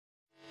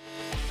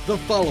The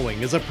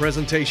following is a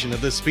presentation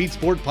of the Speed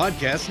Sport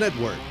Podcast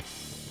Network.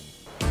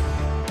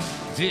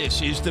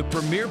 This is the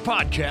premier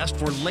podcast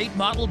for late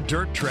model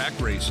dirt track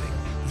racing.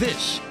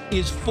 This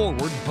is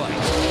Forward Bite.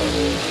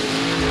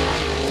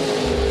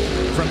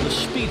 From the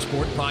Speed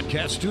Sport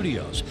Podcast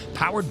Studios,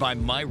 powered by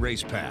My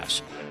Race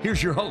Pass,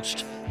 here's your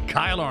host,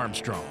 Kyle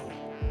Armstrong.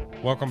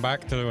 Welcome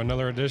back to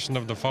another edition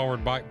of the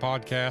Forward Bite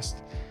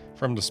Podcast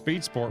from the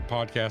Speed Sport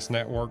Podcast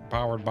Network,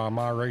 powered by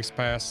My Race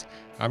Pass.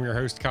 I'm your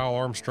host, Kyle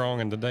Armstrong,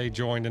 and today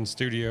joined in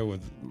studio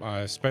with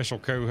my special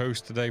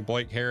co-host today,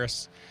 Blake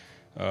Harris.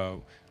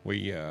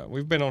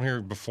 We've been on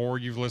here before.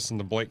 You've listened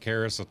to Blake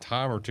Harris a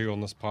time or two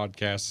on this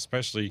podcast,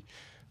 especially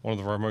one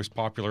of our most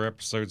popular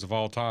episodes of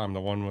all time,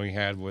 the one we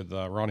had with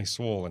Ronnie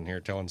Swole in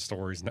here telling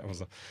stories, and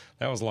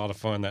that was a lot of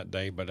fun that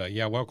day. But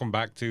welcome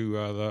back to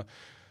the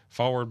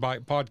Forward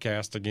Bite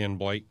Podcast again,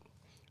 Blake.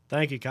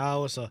 Thank you,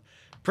 Kyle. It's a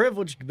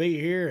privilege to be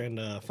here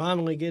and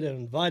finally get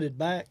invited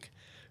back.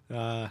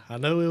 I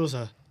know it was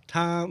a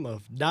time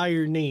of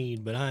dire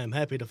need, but I am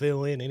happy to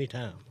fill in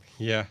anytime.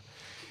 Yeah,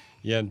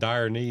 in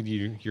dire need.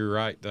 You're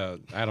right.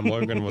 Adam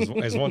Logan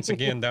is once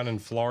again down in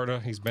Florida.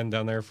 He's been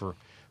down there for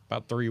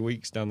about 3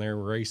 weeks down there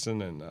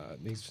racing, and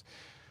he's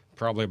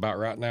probably about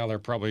right now. They're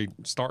probably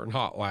starting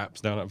hot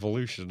laps down at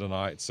Volusia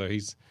tonight, so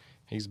he's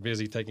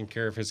busy taking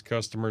care of his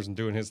customers and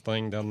doing his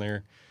thing down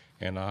there.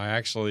 And I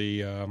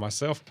actually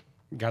myself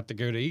got to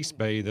go to East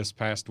Bay this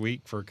past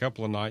week for a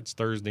couple of nights,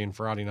 Thursday and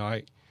Friday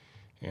night,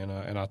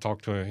 and I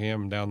talked to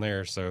him down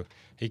there. So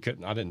he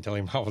couldn't. I didn't tell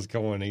him I was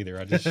going either.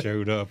 I just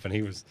showed up, and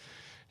he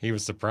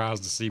was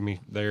surprised to see me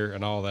there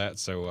and all that.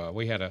 So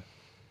we had a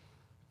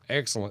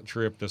excellent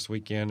trip this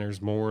weekend.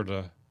 There's more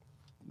to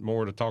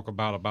talk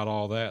about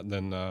all that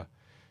than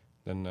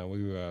we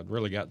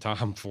really got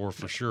time for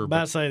sure.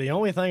 About to say, the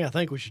only thing I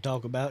think we should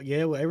talk about,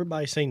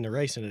 everybody's seen the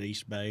racing at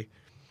East Bay,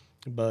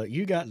 but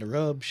you got to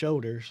rub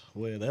shoulders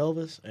with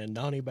Elvis and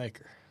Donnie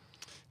Baker.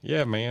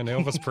 Yeah, man,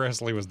 Elvis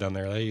Presley was down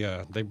there.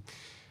 They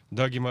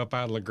dug him up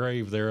out of the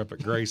grave there up at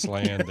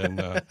Graceland and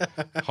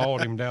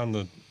hauled him down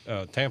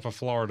to Tampa,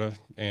 Florida,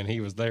 and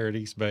he was there at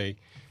East Bay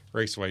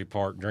Raceway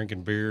Park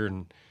drinking beer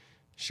and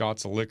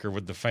shots of liquor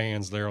with the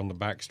fans there on the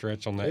back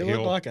stretch on that hill. It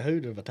looked like a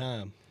hoot of a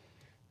time.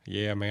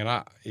 Yeah,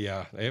 man,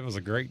 it was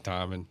a great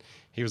time, and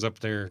he was up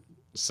there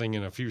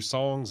singing a few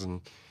songs,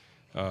 and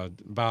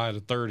by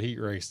the third heat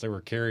race, they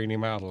were carrying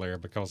him out of there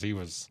because he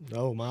was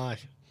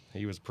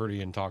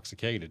pretty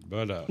intoxicated.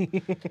 But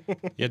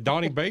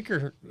Donnie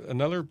Baker,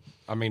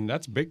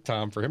 that's big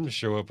time for him to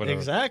show up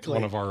at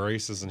one of our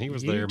races, and he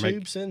was there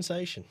YouTube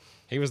sensation.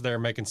 He was there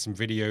making some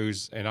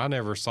videos, and I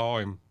never saw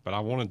him, but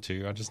I wanted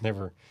to. I just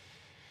never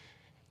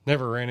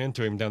ran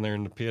into him down there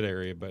in the pit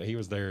area, but he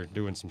was there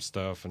doing some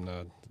stuff, and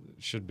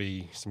should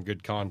be some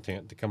good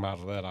content to come out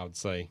of that, I would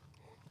say.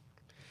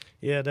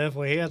 Yeah,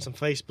 definitely. He had some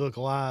Facebook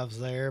Lives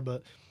there,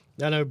 but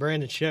I know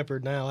Brandon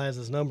Shepard now has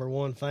his number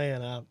one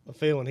fan. I'm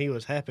feeling he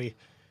was happy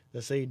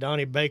to see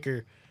Donnie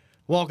Baker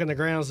walking the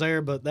grounds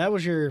there, but that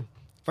was your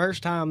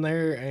first time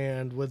there,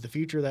 and with the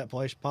future of that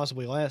place,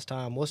 possibly last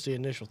time, what's the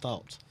initial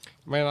thoughts?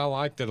 Man, I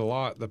liked it a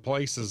lot. The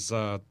place is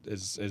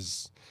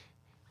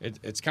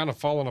it's kind of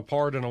falling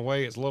apart in a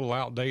way. It's a little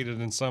outdated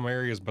in some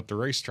areas, but the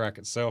racetrack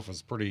itself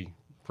is pretty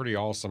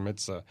awesome.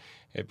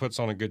 It puts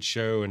on a good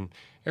show, and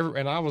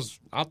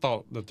I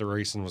thought that the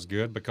racing was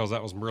good because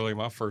that was really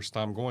my first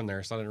time going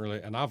there. So I didn't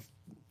really, and I've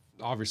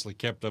obviously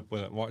kept up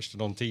with it and watched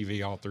it on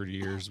TV all 30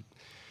 years,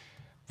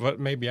 but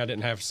maybe I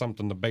didn't have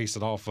something to base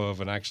it off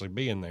of and actually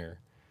being there.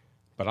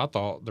 But I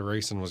thought the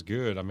racing was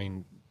good. I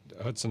mean,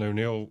 Hudson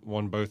O'Neal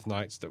won both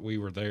nights that we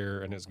were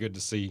there, and it's good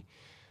to see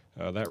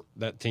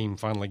that team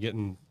finally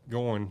getting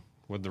going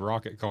with the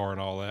rocket car and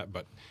all that.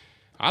 But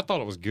I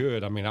thought it was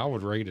good. I mean, I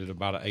would rate it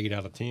about an 8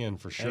 out of 10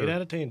 for sure. 8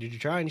 out of 10. Did you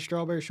try any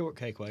strawberry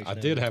shortcake? I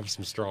did have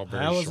some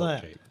strawberry shortcake. How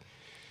was that?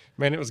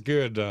 Man, it was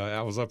good.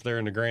 I was up there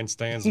in the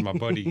grandstands, and my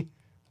buddy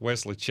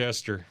Wesley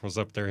Chester was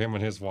up there, him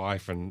and his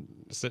wife, and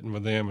sitting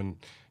with them, and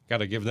got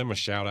to give them a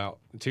shout out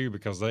too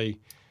because they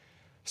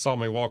saw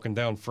me walking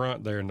down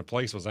front there, and the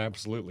place was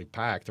absolutely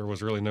packed. There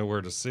was really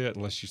nowhere to sit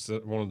unless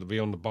you wanted to be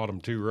on the bottom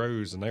 2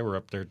 rows, and they were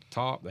up there at the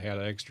top. They had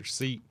an extra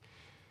seat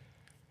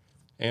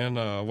and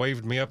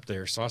waved me up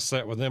there. So I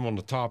sat with them on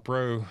the top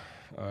row.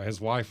 His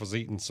wife was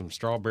eating some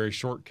strawberry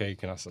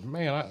shortcake, and I said,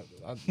 man,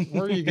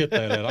 where do you get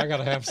that at? I got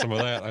to have some of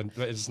that.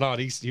 It's not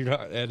you're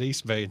not at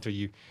East Bay until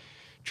you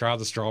try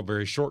the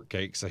strawberry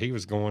shortcake. So he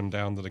was going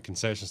down to the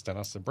concession stand.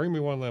 I said, bring me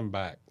one of them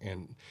back.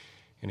 And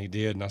he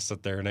did, and I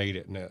sat there and ate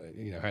it, and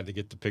had to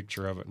get the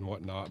picture of it and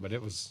whatnot. But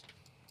that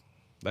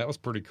was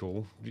pretty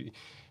cool.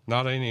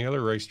 Not any other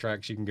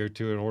racetracks you can go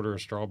to and order a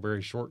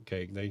strawberry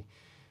shortcake. They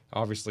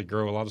obviously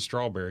grow a lot of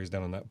strawberries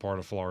down in that part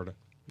of Florida.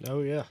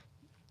 Oh yeah,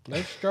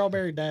 no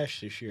strawberry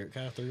dash this year. It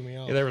kind of threw me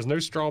off. Yeah, there was no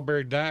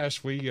strawberry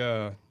dash. We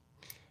had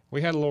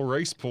a little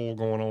race pool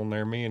going on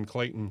there, me and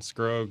Clayton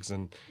Scruggs,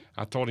 and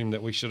I told him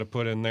that we should have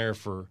put in there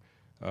for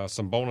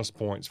some bonus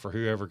points for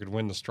whoever could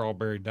win the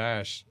strawberry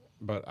dash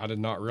but I did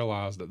not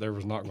realize that there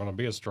was not going to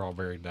be a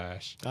strawberry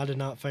dash. I did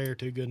not fare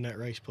too good in that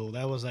race pool.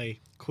 That was a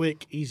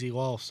quick, easy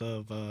loss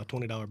of a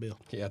 $20 bill.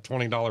 Yeah,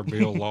 $20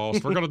 bill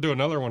loss. We're going to do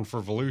another one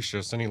for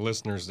Volusius. Any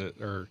listeners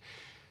that are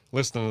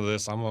listening to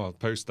this, I'm going to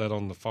post that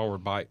on the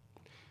Forward Bite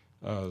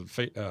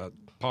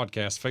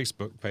podcast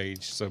Facebook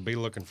page. So be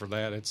looking for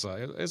that. It's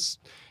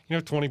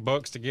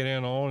 $20 to get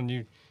in on, and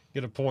you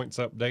get a points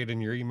update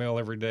in your email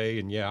every day.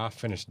 And yeah, I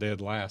finished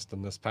dead last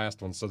in this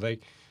past one. So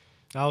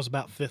I was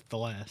about fifth to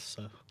last.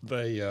 So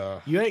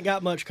you ain't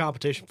got much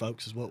competition,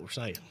 folks, is what we're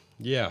saying.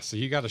 Yeah, so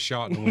you got a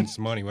shot to win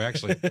some money. We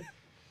actually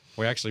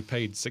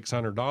paid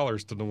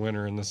 $600 to the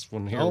winner in this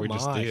one here.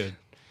 Just did.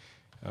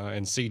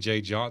 And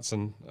C.J.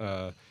 Johnson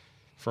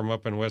from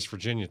up in West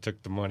Virginia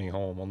took the money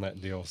home on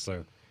that deal.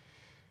 So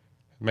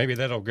maybe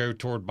that'll go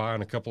toward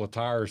buying a couple of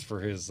tires for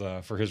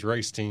his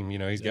race team.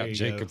 He's got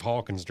Jacob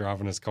Hawkins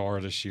driving his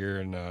car this year,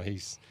 and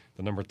he's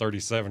the number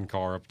 37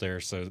 car up there.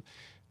 So,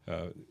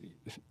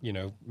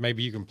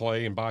 maybe you can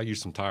play and buy you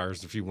some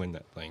tires if you win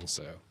that thing.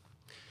 So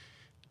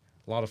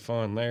a lot of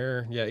fun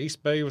there. Yeah,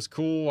 East Bay was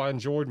cool. I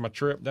enjoyed my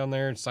trip down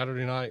there. And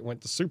Saturday night went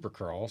to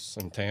Supercross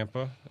in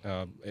Tampa.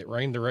 It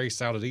rained the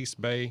race out at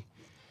East Bay,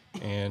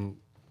 and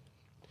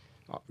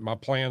our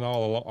plan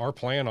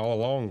all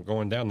along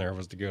going down there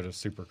was to go to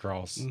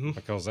Supercross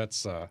because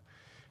that's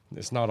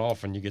it's not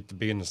often you get to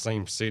be in the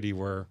same city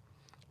or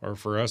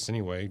for us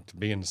anyway, to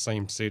be in the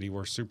same city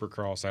where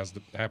Supercross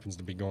happens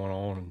to be going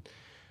on. And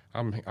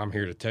I'm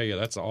here to tell you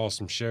that's an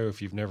awesome show.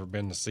 If you've never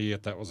been to see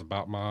it, that was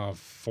about my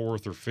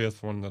fourth or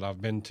fifth one that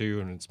I've been to,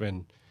 and it's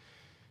been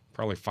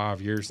probably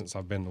 5 years since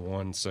I've been to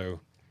one. So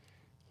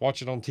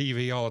watch it on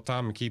TV all the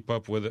time and keep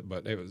up with it,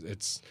 but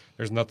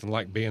there's nothing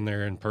like being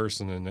there in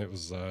person, and it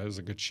was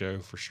a good show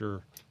for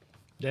sure.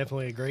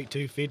 Definitely a great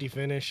 250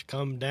 finish.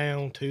 Come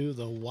down to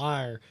the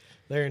wire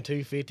there in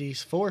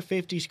 250s.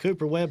 450s,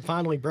 Cooper Webb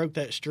finally broke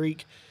that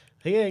streak.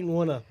 He ain't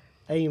won a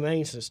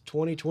A-Main since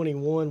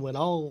 2021, when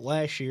all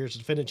last year's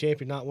defending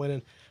champion not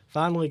winning.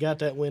 Finally got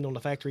that win on the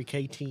factory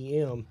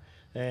KTM.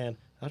 And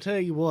I'll tell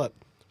you what,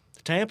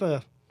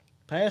 Tampa,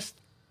 past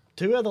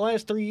 2 of the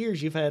last 3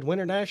 years, you've had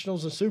Winter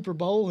Nationals and Super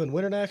Bowl and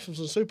Winter Nationals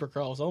and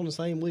Supercross on the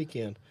same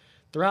weekend.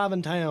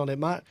 Thriving town.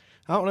 I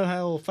don't know how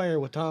it'll fare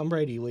with Tom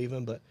Brady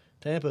leaving, but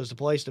Tampa is the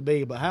place to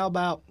be. But how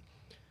about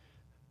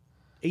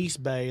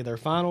East Bay, their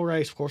final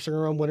race? Of course, they're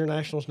going to run Winter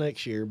Nationals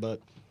next year, but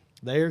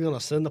they're going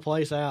to send the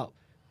place out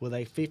with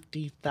a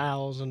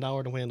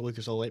 $50,000 to win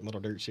Lucas Oil Late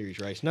Model Dirt Series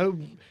race.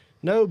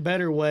 No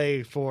better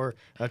way for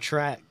a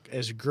track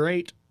as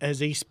great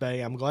as East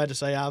Bay. I'm glad to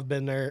say I've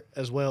been there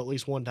as well at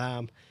least one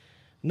time.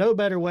 No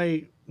better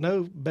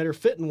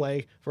fitting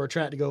way for a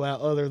track to go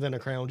out other than a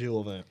Crown Jewel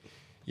event.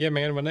 Yeah,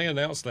 man. When they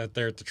announced that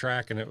there at the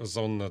track, and it was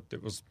on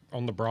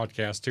the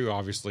broadcast too,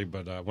 obviously.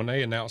 But when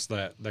they announced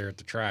that there at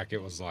the track,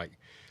 it was like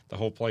the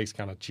whole place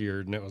kind of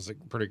cheered, and it was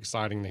pretty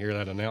exciting to hear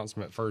that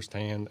announcement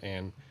firsthand.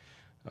 And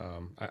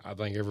I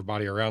think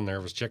everybody around there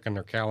was checking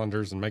their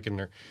calendars and making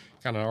their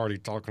kind of already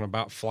talking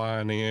about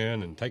flying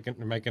in and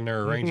making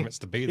their arrangements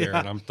to be there. Yeah.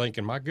 And I'm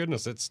thinking, my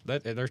goodness,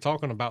 they're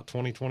talking about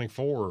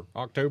 2024,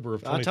 October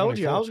of 2024. I told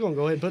you I was going to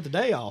go ahead and put the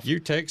day off. You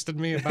texted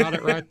me about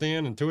it right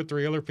then, and 2 or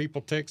 3 other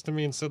people texted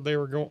me and said they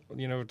were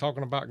going,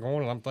 talking about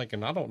going. And I'm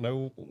thinking, I don't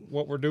know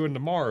what we're doing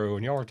tomorrow,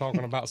 and y'all are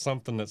talking about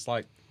something that's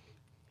like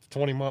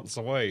 20 months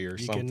away or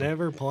something. You can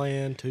never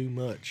plan too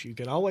much. You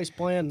can always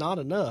plan not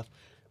enough.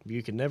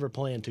 You can never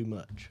plan too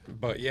much.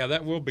 But yeah,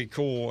 that will be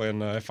cool.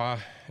 And if I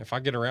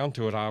get around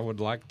to it, I would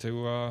like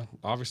to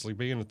obviously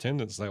be in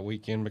attendance that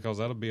weekend, because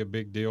that'll be a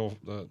big deal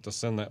to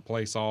send that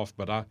place off.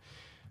 But I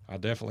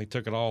definitely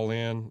took it all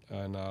in,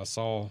 and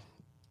saw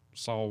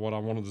what I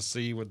wanted to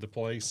see with the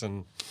place,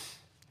 and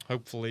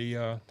hopefully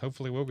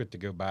we'll get to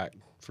go back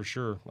for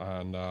sure.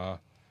 And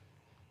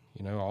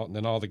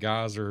then all the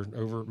guys are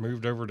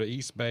moved over to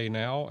East Bay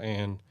now,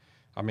 and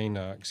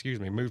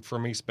moved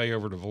from East Bay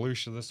over to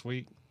Volusia this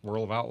week.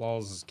 World of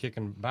Outlaws is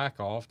kicking back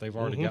off. They've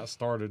already got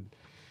started.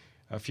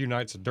 A few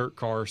nights of dirt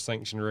car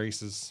sanctioned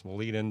races will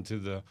lead into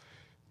the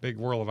big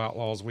World of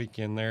Outlaws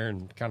weekend there,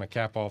 and kind of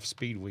cap off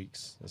speed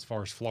weeks as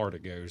far as Florida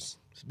goes.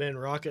 It's been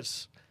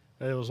Rockets.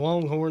 It was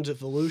Longhorns at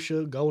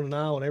Volusia, Golden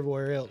Isle, and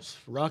everywhere else.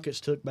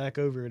 Rockets took back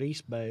over at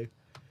East Bay.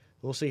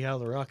 We'll see how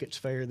the Rockets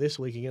fare this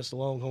week against the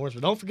Longhorns.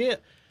 But don't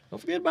forget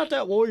about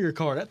that Warrior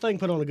car. That thing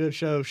put on a good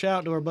show. Shout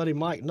out to our buddy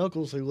Mike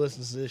Knuckles, who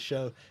listens to this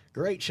show.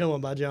 Great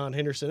showing by John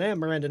Henderson and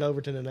Brandon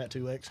Overton in that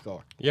 2X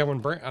car. Yeah,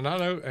 and I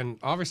know, and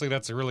obviously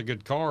that's a really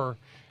good car,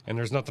 and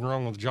there's nothing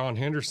wrong with John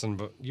Henderson,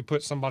 but you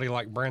put somebody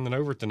like Brandon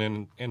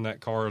Overton in that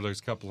car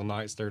those couple of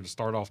nights there to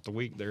start off the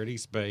week there at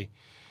East Bay,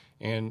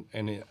 and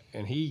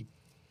he,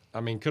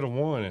 could have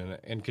won.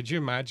 And could you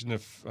imagine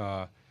if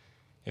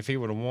he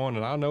would have won?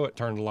 And I know it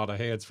turned a lot of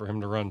heads for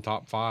him to run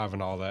top 5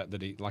 and all that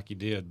he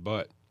did,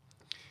 but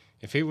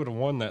if he would have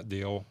won that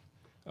deal,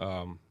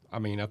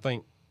 I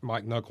think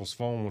Mike Knuckles'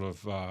 phone would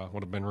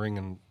have been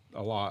ringing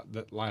a lot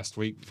that last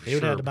week. He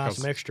would have had to buy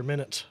some extra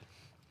minutes.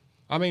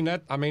 I'm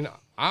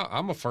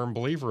a firm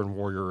believer in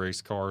Warrior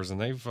race cars, and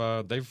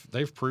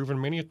they've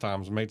proven many a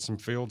times, made some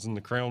fields in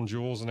the Crown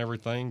Jewels and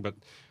everything. But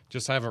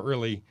just haven't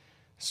really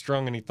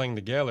strung anything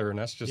together, and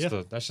that's just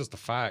Yeah. that's just a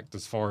fact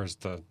as far as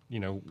to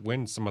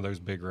win some of those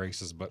big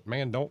races. But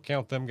man, don't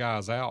count them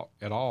guys out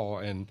at all,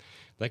 and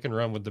they can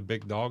run with the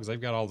big dogs. They've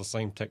got all the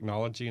same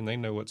technology, and they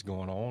know what's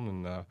going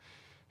on.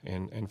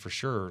 And for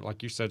sure,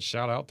 like you said,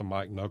 shout out to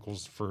Mike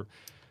Knuckles for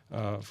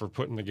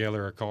putting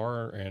together a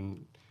car,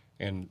 and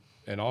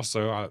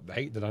also I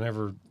hate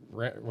that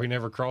we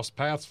never crossed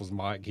paths with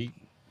Mike. He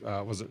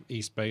was at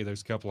East Bay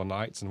those couple of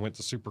nights and went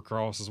to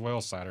Supercross as well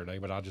Saturday,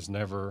 but I just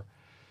never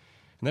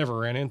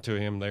ran into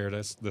him there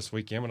this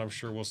weekend, and I'm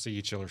sure we'll see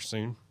each other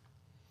soon.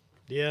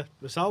 Yeah,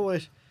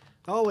 I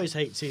always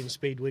hate seeing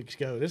Speed Weeks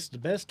go. This is the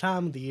best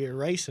time of the year,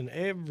 racing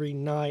every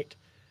night,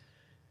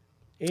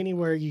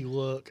 anywhere you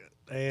look.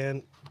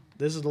 And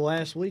this is the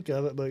last week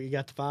of it, but you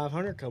got the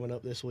 500 coming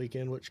up this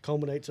weekend, which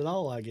culminates it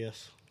all, I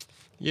guess.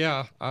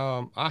 Yeah,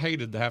 I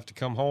hated to have to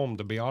come home,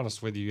 to be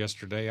honest with you,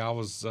 yesterday. I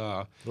was...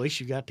 At least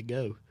you got to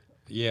go.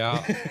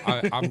 Yeah,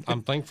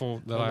 I'm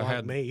thankful that I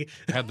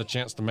had the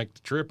chance to make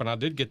the trip, and I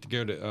did get to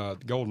go to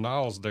Golden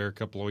Isles there a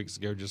couple of weeks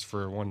ago just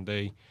for a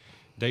one-day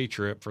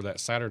trip for that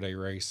Saturday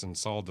race, and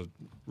saw the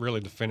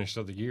finish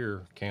of the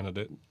year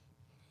candidate,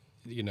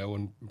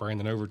 and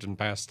Brandon Overton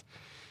passed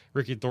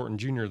Ricky Thornton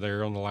Jr.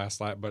 there on the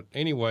last lap. But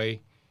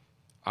anyway,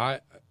 I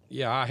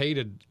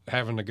hated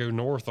having to go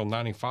north on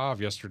 95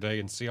 yesterday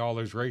and see all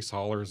those race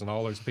haulers and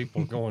all those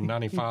people going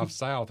 95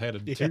 south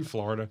headed to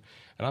Florida,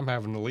 and I'm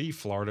having to leave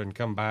Florida and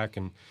come back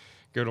and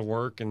go to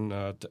work and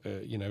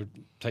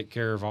take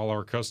care of all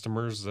our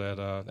customers at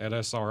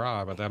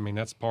SRI. But I mean,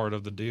 that's part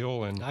of the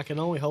deal, and I can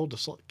only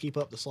keep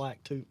up the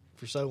slack too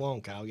for so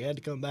long, Kyle. You had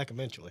to come back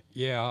eventually.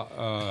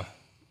 Yeah,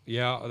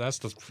 that's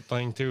the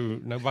thing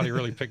too. Nobody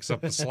really picks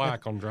up the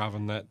slack on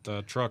driving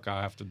that truck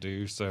I have to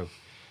do, so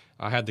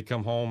I had to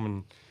come home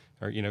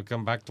and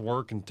come back to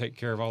work and take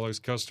care of all those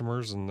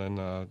customers, and then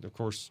of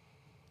course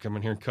come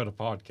in here and cut a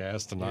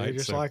podcast tonight. You're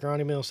just like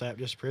Ronnie Millsap,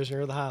 just a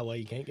prisoner of the highway.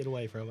 You can't get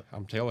away from it.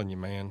 I'm telling you,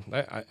 man.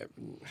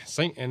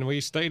 And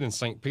we stayed in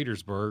St.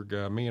 Petersburg.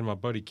 Me and my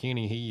buddy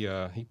Kenny, he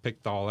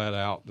picked all that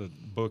out, the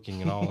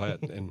booking and all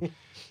that,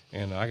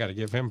 and I got to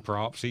give him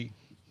props.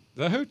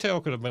 The hotel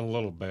could have been a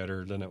little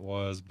better than it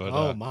was, but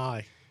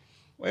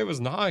it was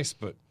nice.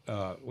 But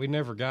we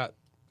never got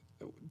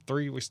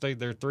we stayed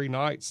there 3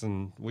 nights,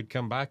 and we'd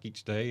come back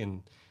each day,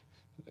 and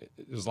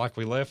it was like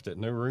we left it.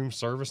 No room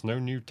service, no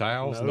new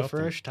towels, no nothing.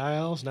 Fresh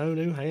towels, no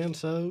new hand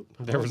soap.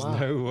 There was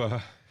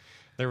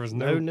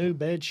no new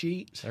bed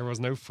sheets. There was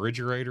no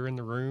refrigerator in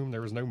the room.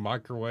 There was no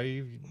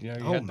microwave.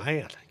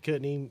 Man,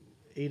 couldn't even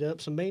eat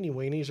up some beanie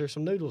weenies or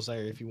some noodles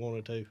there if you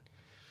wanted to.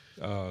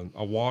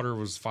 A water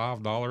was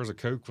 $5. A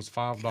Coke was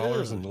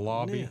 $5 in the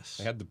lobby. Goodness.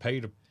 They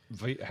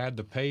had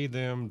to pay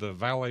them to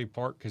valet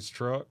park his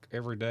truck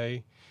every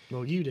day.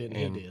 Well, you didn't.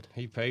 And he did.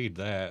 He paid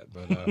that,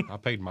 but I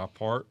paid my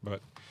part.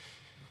 But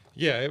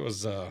yeah, it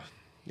was. I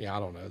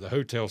don't know. The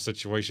hotel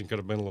situation could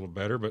have been a little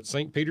better, but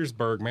St.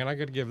 Petersburg, man, I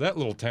got to give that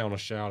little town a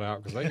shout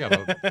out because they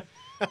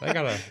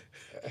got a.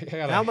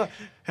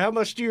 How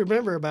much do you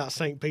remember about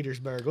St.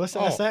 Petersburg? Let's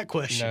ask that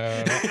question.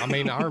 No, I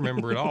mean, I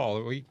remember it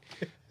all. We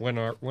went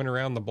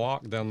around the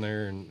block down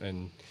there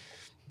and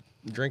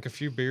drank a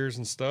few beers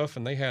and stuff,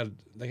 and they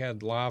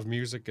had live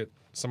music at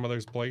some of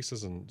those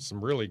places, and some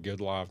really good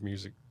live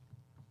music,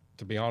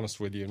 to be honest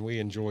with you, and we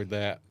enjoyed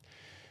that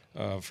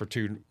for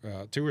two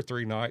or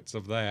 3 nights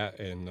of that,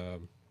 and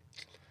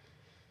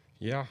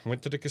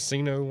went to the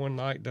casino one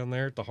night down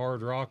there at the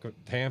Hard Rock at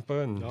Tampa,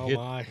 and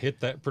hit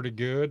that pretty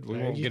good. We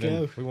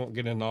won't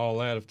get into all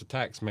that if the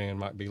tax man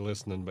might be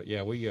listening, but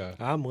yeah,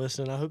 I'm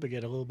listening. I hope I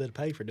get a little bit of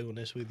pay for doing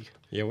this with you.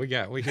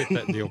 Yeah, we hit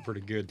that deal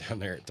pretty good down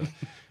there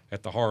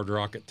at the Hard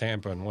Rock at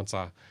Tampa, and once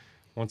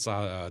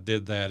I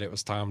did that, it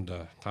was time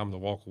to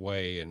walk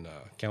away and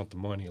count the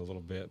money a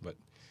little bit, but.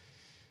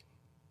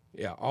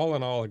 Yeah, all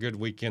in all, a good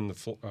weekend,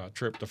 the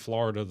trip to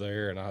Florida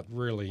there, and I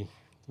really,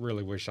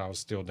 really wish I was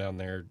still down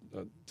there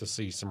to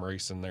see some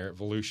racing there at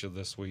Volusia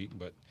this week,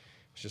 but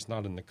it's just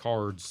not in the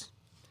cards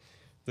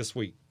this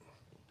week.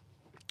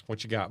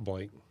 What you got,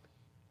 Blake?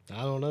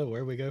 I don't know.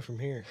 Where we go from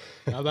here?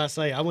 I was about to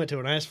say, I went to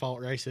an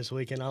asphalt race this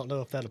weekend. I don't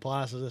know if that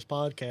applies to this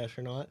podcast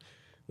or not.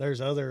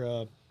 There's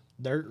other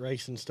dirt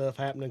racing stuff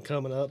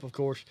coming up, of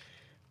course.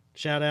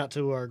 Shout out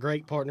to our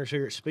great partners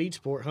here at Speed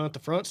Sport, Hunt the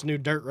Front's new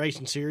dirt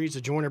racing series, the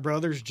Joyner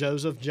brothers,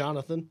 Joseph,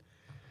 Jonathan,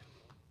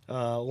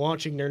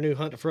 launching their new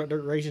Hunt the Front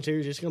dirt racing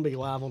series. It's going to be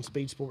live on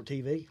Speed Sport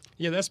TV.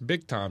 Yeah, that's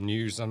big time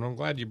news, and I'm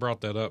glad you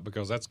brought that up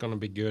because that's going to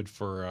be good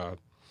for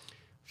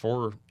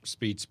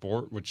Speed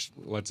Sport, which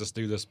lets us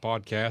do this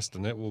podcast,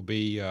 and it will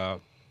be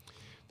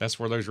that's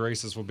where those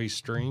races will be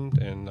streamed,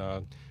 and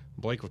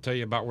Blake will tell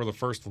you about where the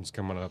first one's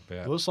coming up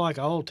at. Looks like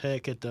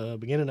All-Tech at the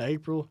beginning of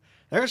April.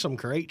 There's some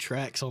great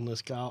tracks on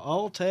this guy.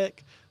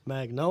 All-Tech,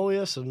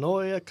 Magnolia,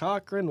 Sonoya,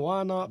 Cochran,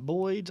 Wynot,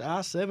 Boyd's,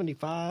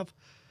 I-75,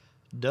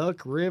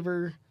 Duck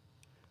River,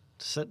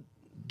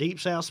 Deep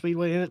South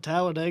Speedway in at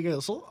Talladega.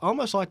 It's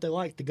almost like they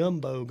like the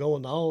gumbo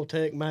going to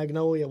All-Tech,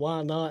 Magnolia,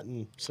 Wynot,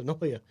 and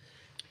Sonoya.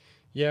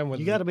 Yeah, and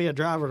You got to be a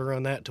driver to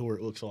run that tour,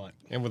 it looks like.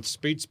 And with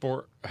Speed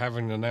Sport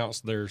having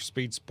announced their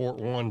Speed Sport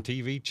 1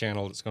 TV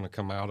channel that's going to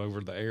come out over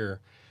the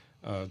air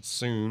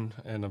soon,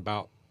 and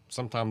about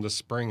sometime this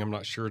spring, I'm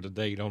not sure the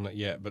date on it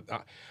yet, but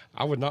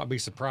I would not be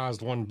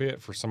surprised one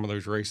bit for some of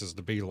those races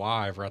to be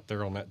live right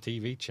there on that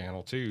TV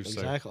channel too.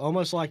 Exactly.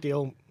 Almost like the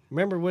old,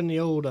 remember when the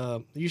old,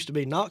 used to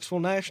be Knoxville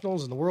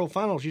Nationals and the World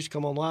Finals used to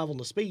come on live on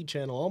the Speed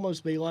channel,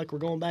 almost be like we're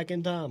going back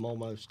in time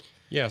almost.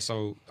 Yeah,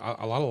 so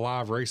a lot of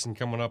live racing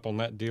coming up on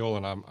that deal,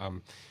 and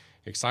I'm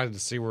excited to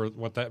see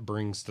what that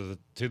brings to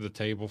the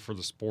table for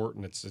the sport.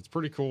 And it's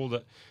pretty cool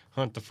that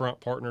Hunt the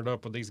Front partnered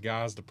up with these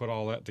guys to put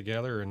all that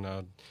together, and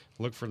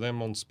look for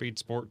them on Speed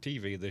Sport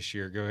TV this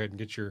year. Go ahead and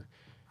get your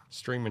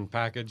streaming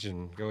package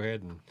and go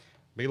ahead and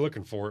be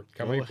looking for it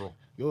come April.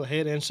 Go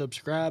ahead and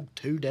subscribe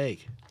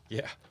today.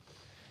 Yeah.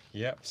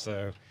 Yep.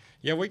 So,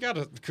 yeah, we got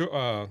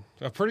a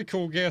pretty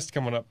cool guest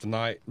coming up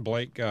tonight.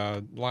 Blake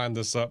lined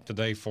this up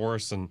today for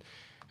us, and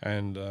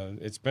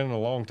it's been a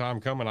long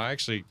time coming. I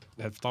actually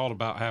have thought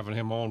about having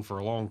him on for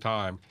a long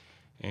time,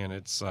 and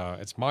it's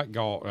Mike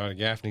Gault,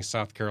 Gaffney,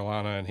 South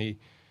Carolina, and he,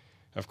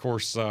 of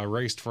course,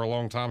 raced for a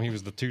long time. He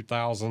was the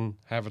 2000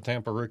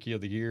 Tampa Rookie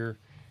of the Year,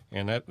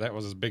 and that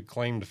was his big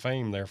claim to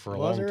fame there for a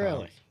long time. Was it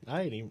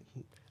really?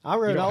 I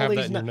wrote all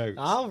these notes.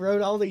 I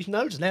wrote all these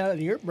notes now,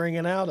 and you're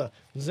bringing out a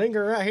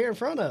zinger right here in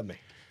front of me.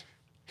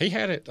 He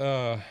had it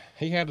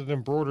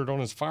embroidered on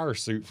his fire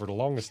suit for the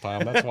longest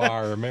time. That's why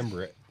I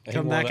remember it.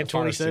 Come back in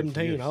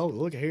 2017. Oh,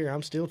 look at here.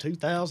 I'm still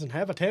 2000.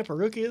 Have a Tampa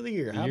Rookie of the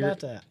Year. How about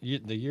that?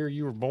 The year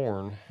you were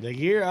born. The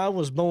year I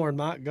was born,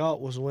 Mike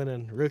Gault was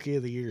winning Rookie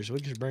of the Year. So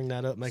we just bring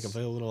that up, make him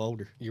feel a little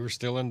older. You were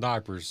still in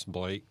diapers,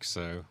 Blake,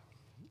 so.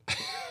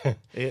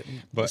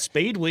 But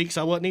Speed Weeks,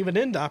 I wasn't even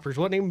in diapers.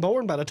 Wasn't even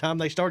born by the time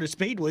they started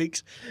Speed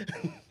Weeks.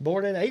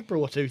 Born in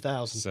April of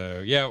 2000.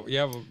 So,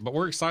 yeah, but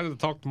we're excited to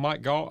talk to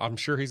Mike Gault. I'm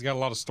sure he's got a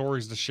lot of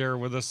stories to share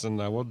with us, and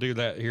we'll do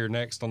that here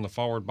next on the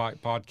Forward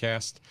Bike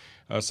Podcast.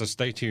 So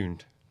stay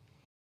tuned.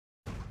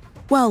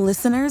 Well,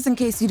 listeners, in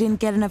case you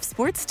didn't get enough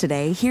sports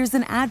today, here's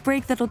an ad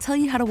break that'll tell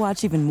you how to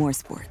watch even more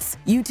sports.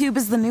 YouTube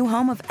is the new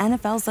home of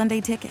NFL Sunday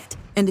Ticket.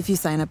 And if you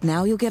sign up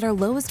now, you'll get our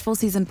lowest full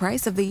season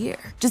price of the year.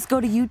 Just go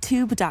to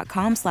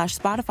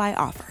youtube.com/Spotify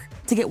offer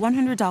to get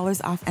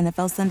 $100 off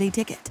NFL Sunday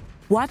Ticket.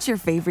 Watch your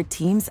favorite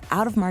teams'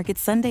 out-of-market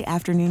Sunday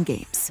afternoon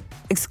games,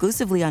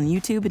 exclusively on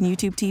YouTube and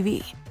YouTube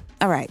TV.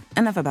 All right,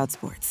 enough about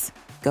sports.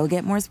 Go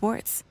get more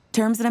sports.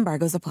 Terms and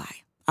embargoes apply.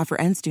 Offer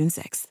ends June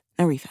 6th.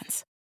 No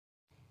refunds.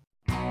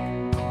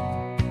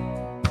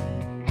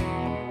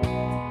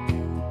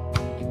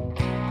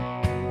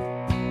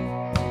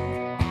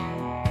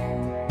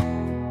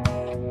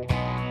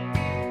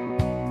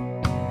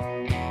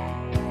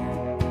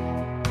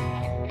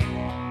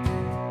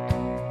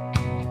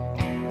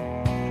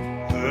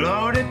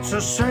 Lord, it's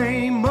the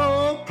same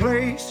old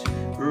place,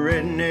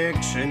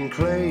 rednecks and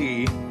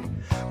clay.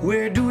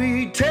 Where do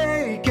we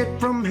take it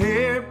from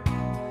here?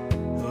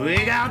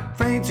 We got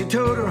fancy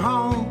toter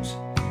homes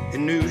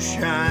and new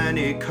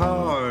shiny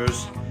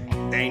cars.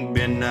 Ain't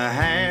been a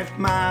half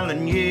mile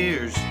in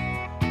years,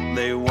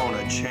 they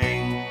wanna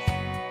change.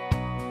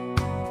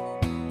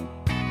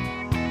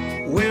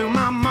 Well,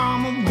 my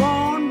mama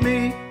warned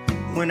me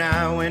when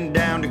I went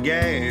down to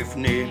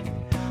Gaffney.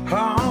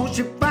 Oh,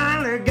 she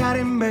finally got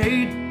him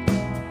made.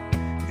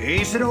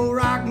 He said, "Oh,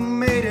 Rock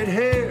made it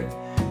here,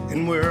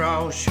 and we're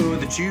all sure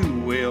that you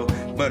will.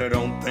 But I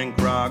don't think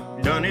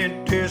Rock done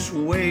it this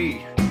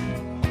way.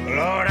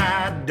 Lord,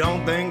 I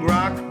don't think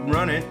Rock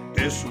run it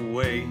this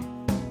way."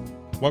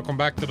 Welcome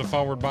back to the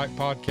Forward Bike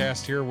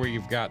Podcast. Here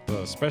we've got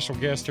the special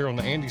guest here on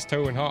the Andy's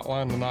Towing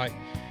Hotline tonight.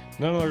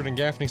 None other than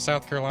Gaffney,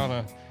 South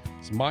Carolina.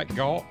 It's Mike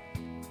Gault,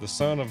 the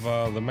son of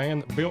the man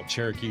that built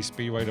Cherokee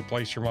Speedway, the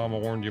place your mama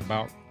warned you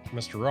about,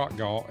 Mr. Rock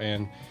Gault.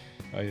 And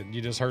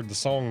you just heard the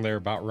song there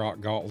about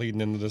Rock Gault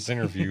leading into this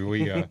interview.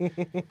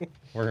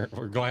 We're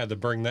glad to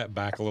bring that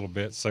back a little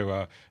bit.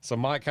 So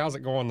Mike, how's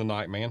it going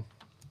tonight, man?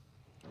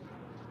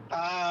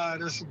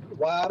 Just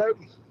wide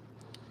open.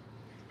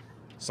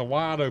 So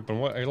wide open.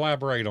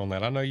 Elaborate on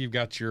that. I know you've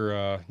got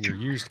your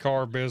used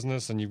car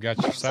business and you've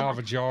got your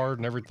salvage yard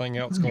and everything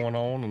else going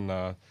on.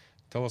 And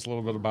tell us a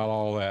little bit about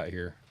all that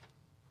here.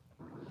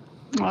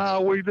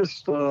 We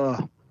just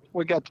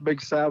we got the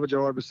big salvage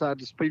yard beside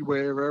the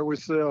speedway where we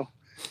sell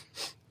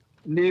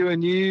new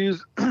and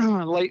used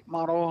late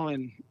model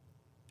and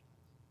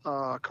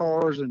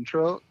cars and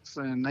trucks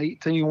and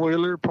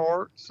 18-wheeler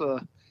parts.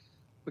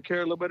 We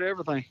carry a little bit of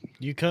everything.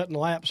 You cutting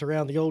laps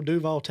around the old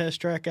Duval test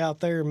track out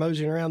there and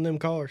moseying around them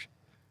cars?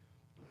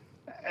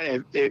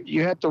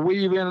 You have to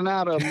weave in and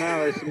out of them now.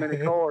 There's so many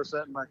cars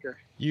sitting back there.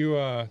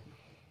 I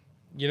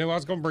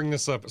was going to bring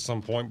this up at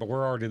some point, but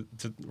we're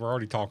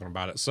already talking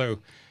about it. So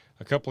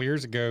a couple of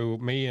years ago,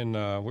 me and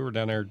we were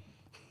down there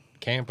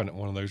camping at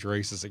one of those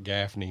races at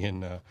Gaffney,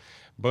 and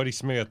Buddy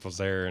Smith was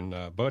there,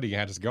 and Buddy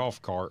had his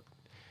golf cart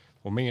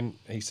Well,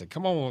 he said,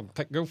 come on,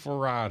 go for a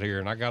ride here.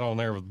 And I got on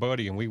there with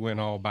Buddy, and we went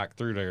all back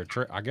through there.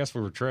 I guess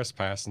we were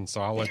trespassing,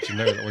 so I'll let you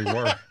know that we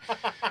were.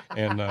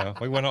 And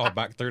we went all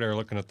back through there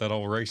looking at that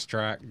old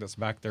racetrack that's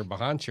back there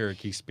behind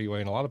Cherokee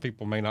Speedway. And a lot of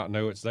people may not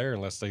know it's there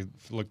unless they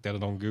looked at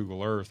it on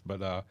Google Earth.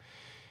 But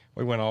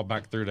we went all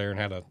back through there and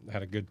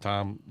had a good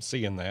time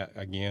seeing that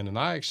again. And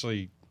I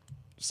actually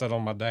sat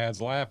on my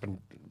dad's lap and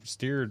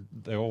steered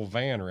the old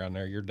van around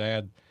there. Your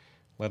dad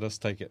let us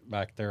take it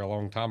back there a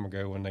long time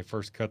ago when they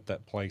first cut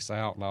that place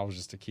out, and I was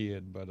just a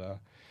kid. But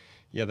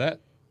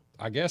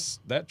I guess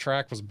that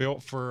track was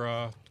built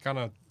for kind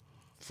of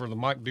for the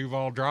Mike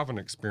Duval driving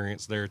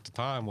experience there at the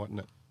time, wasn't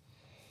it?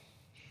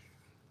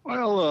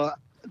 Well,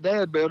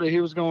 Dad built it.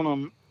 He was going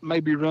to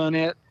maybe run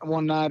it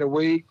one night a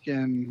week,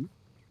 and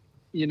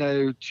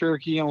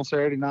Cherokee on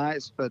Saturday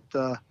nights. But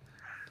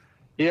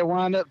it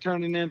wound up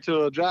turning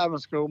into a driving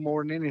school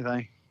more than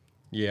anything.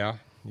 Yeah.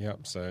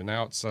 Yep. So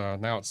now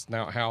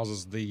it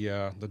houses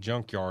the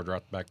junkyard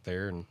right back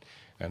there,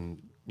 and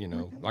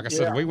like I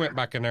said, we went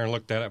back in there and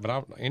looked at it.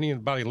 But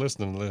anybody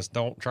listening to this,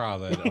 don't try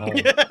that at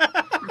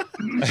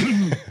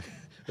home.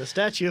 The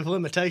statute of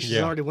limitations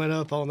already went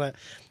up on that.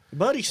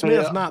 Buddy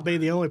Smith might be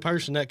the only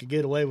person that could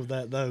get away with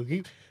that, though.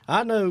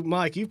 I know,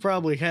 Mike, you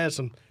probably had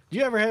some. Did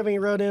you ever have any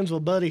run-ins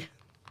with Buddy?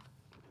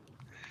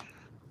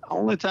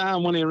 Only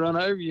time when he run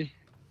over you.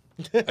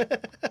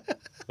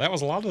 That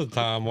was a lot of the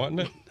time, wasn't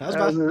it?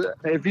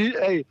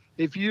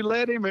 If you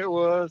let him, it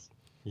was.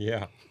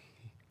 Yeah.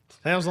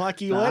 Sounds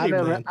like you let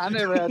him. I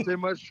never had too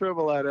much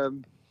trouble out of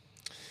him.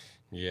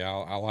 Yeah,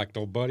 I liked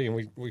old Buddy,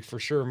 and we for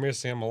sure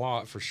miss him a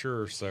lot, for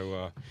sure.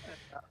 So,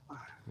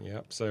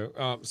 yep. So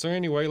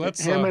anyway, let's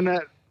him and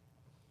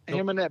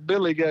that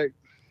Billy Goat.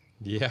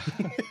 Yeah.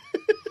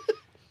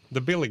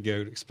 The Billy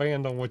Goat.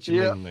 Expand on what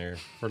you mean there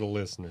for the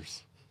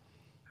listeners.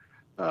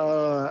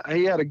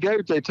 He had a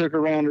goat they took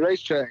around the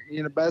racetrack.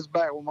 That's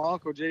back when my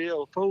Uncle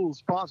J.L. Poole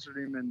sponsored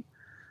him, and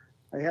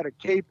they had a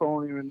cape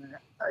on him, and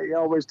he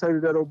always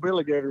toted that old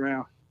Billy Goat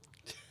around.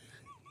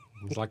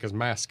 It's like his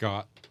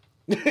mascot.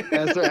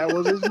 That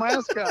was his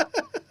mascot.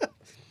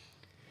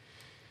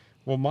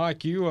 Well,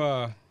 Mike,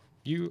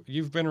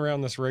 you've been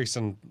around this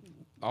racing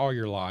all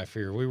your life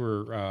here. We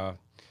were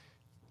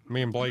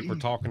me and Blake were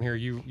talking here.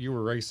 You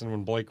were racing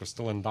when Blake was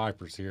still in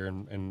diapers here,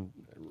 and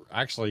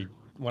actually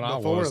when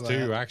before I was that.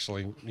 Too.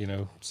 Actually,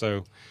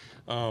 so.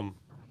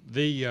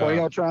 What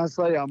y'all trying to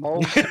say? I'm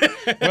old.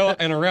 Well,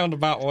 in a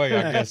roundabout way,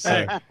 I guess.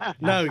 So.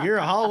 No, you're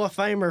a Hall of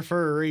Famer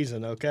for a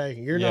reason. Okay,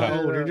 you're not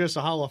old. You're just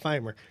a Hall of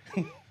Famer.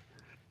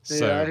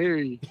 I hear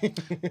you.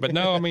 But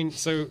no, I mean,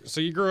 so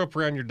you grew up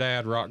around your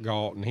dad, Rock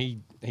Gault, and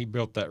he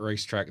built that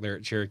racetrack there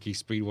at Cherokee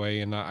Speedway,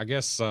 and I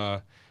guess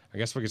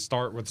we could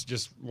start with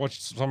just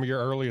what's some of your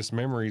earliest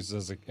memories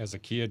as a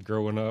kid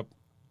growing up.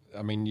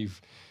 I mean, you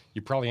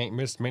probably ain't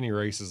missed many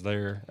races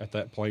there at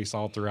that place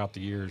all throughout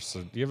the years.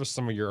 So give us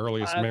some of your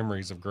earliest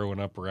memories of growing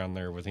up around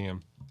there with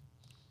him.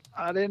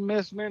 I didn't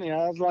miss many.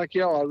 I was like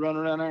y'all. I run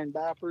around there in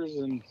diapers,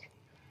 and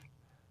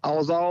I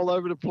was all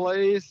over the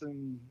place,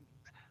 and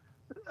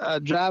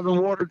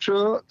driving water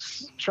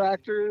trucks,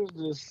 tractors,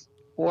 just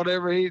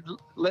whatever he'd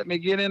let me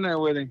get in there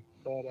with him.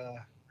 But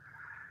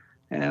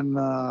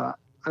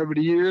over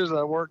the years,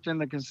 I worked in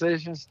the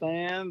concession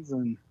stands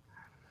and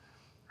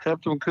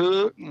helped them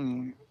cook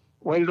and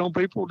waited on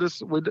people.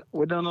 Just we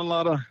done a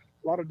lot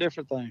of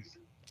different things.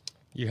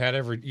 You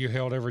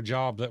held every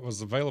job that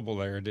was available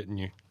there, didn't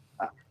you?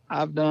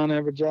 I've done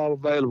every job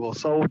available.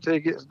 Sold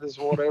tickets, just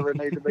whatever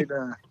needed to be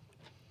done.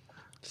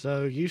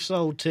 So you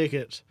sold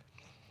tickets.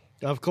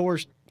 Of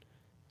course,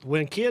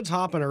 when kids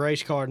hop in a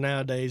race car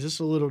nowadays, it's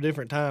a little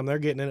different time. They're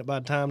getting in it by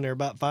the time they're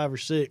about 5 or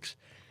 6.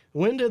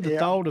 When did the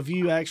thought of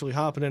you actually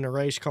hopping in a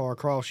race car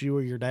cross you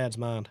or your dad's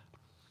mind?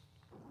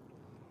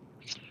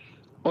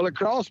 Well, it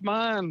crossed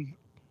mine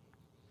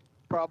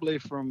probably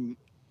from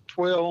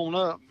 12 on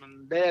up,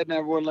 and Dad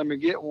never would let me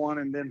get one,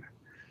 and then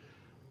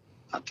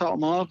I talked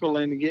my uncle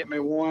in to get me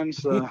one,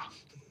 so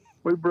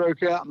we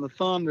broke out in the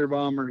Thunder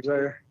Bombers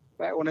there,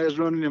 back when they was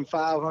running them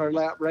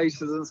 500-lap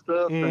races and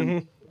stuff,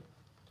 and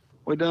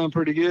we done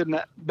pretty good in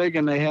that big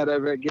one they had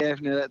over at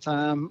Gaffney at that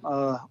time.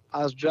 I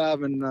was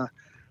driving a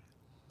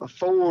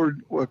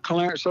Ford with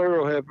Clarence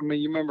Earl helping me.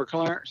 You remember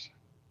Clarence?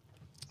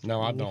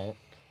 No, I don't.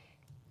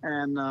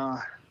 And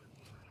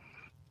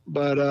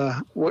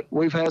but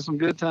we've had some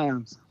good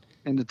times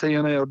in the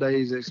TNL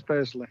days,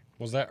 especially.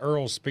 Was that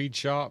Earl's Speed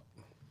Shop?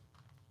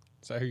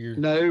 Is that who you're?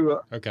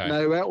 No. Okay.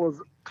 No, that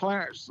was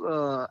Clarence.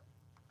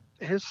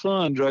 His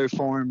son drove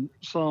for him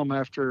some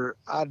after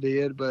I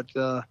did, but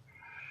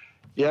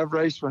yeah, I've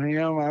raced for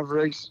him. I've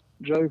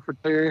drove for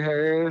Terry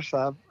Harris.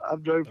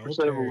 I've drove for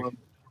several of them.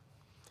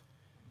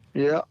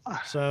 Yeah.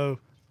 So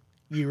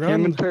you run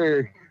him and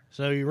Terry.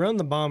 So you run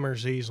the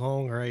Bombers these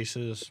long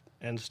races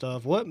and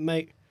stuff.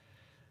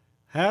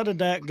 How did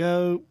that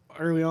go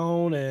early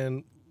on,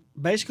 and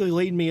basically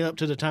lead me up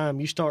to the time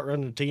you start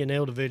running the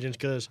TNL divisions?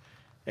 Because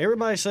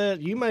everybody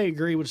said, you may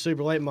agree with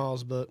Super Late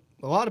Models, but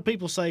a lot of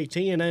people say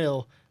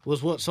TNL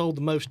was what sold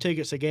the most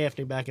tickets at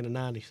Gaffney back in the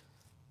 90s.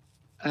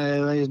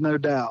 There's no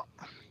doubt.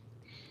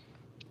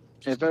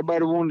 if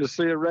everybody wanted to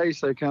see a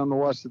race, they come to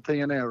watch the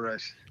TNL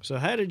race. So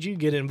how did you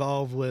get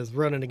involved with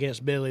running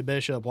against Billy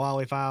Bishop,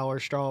 Wally Fowler,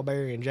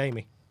 Strawberry, and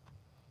Jamie,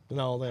 and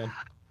all them?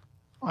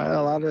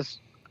 Well, I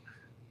just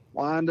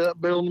wind up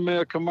building me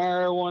a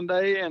Camaro one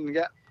day and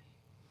got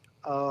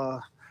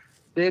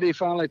Daddy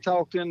finally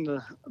talked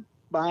into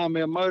buying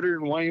me a motor,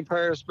 and Wayne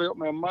Paris built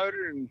me a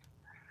motor, and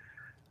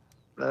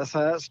that's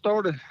how it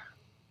started.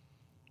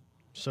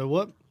 So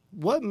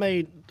what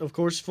made, of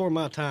course, for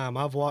my time,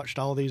 I've watched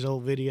all these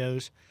old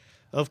videos.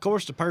 Of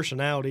course, the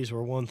personalities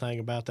were one thing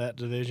about that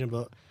division,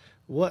 but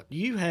what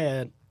you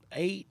had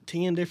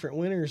 8-10 different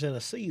winners in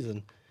a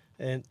season,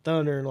 and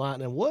Thunder and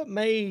Lightning. What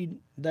made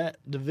that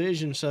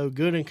division so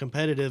good and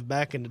competitive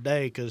back in the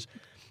day? Because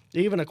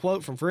even a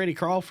quote from Freddie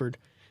Crawford,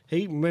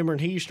 he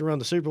used to run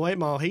the Super Late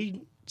Model.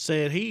 He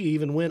said he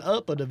even went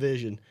up a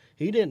division.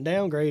 He didn't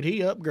downgrade. He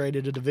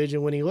upgraded a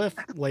division when he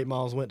left late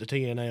models, went to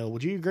TNL.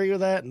 Would you agree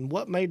with that? And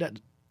what made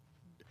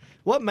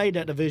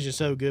that division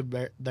so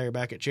good there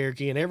back at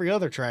Cherokee and every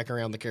other track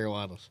around the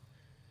Carolinas?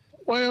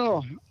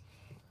 Well,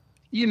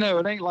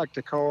 it ain't like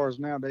the cars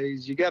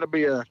nowadays. You got to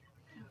be a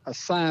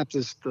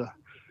scientist to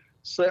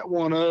set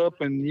one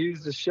up and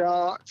use the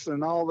shocks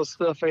and all the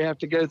stuff they have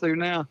to go through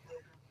now.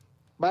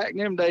 Back in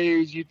them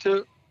days, you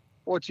took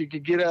what you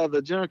could get out of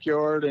the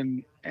junkyard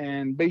and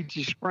beat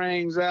your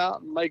springs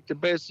out and make the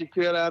best you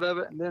could out of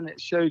it, and then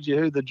it showed you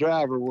who the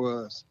driver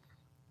was.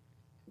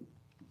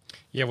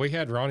 Yeah, we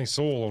had Ronnie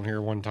Sewell on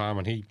here one time,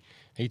 and he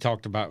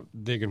talked about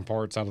digging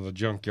parts out of the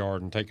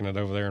junkyard and taking it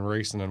over there and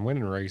racing and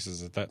winning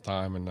races at that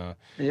time. And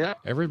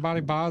everybody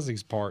buys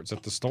these parts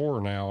at the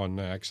store now, and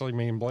actually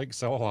me and Blake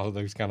sell a lot of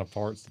those kind of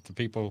parts that the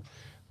people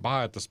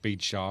buy at the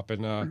speed shop,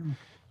 and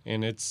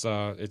it's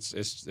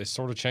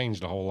sort of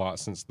changed a whole lot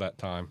since that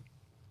time.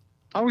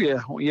 Oh yeah,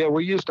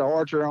 we used to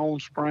arch our own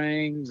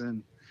springs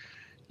and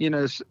get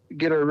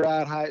our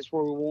ride heights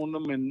where we want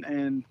them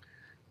and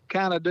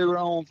kind of do our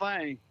own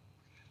thing.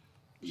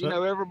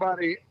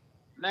 Everybody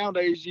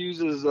nowadays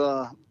uses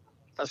a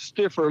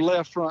stiffer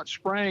left front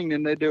spring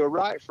than they do a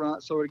right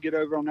front, so we get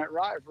over on that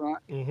right front.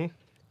 Mm-hmm.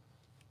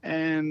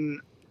 And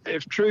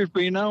if truth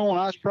be known,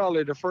 I was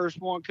probably the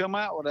first one come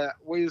out with that.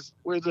 We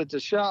was at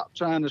the shop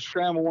trying to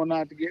scramble one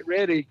night to get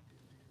ready,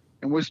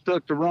 and we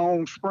stuck the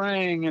wrong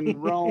spring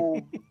and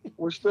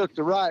we stuck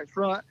the right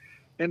front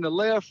and the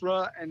left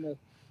front and the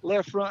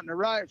left front and the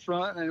right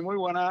front, and we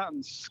went out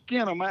and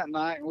skinned them that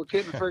night, and we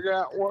couldn't figure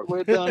out what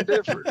we'd done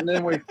different. And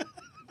then we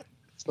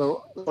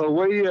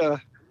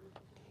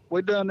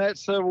done that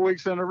several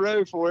weeks in a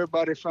row before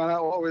everybody found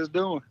out what we was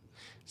doing.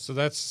 So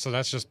that's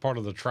just part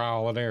of the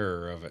trial and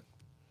error of it.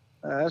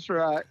 That's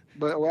right,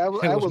 but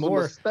that was more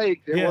a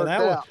mistake.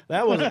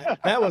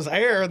 That was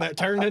error that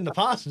turned into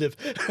positive.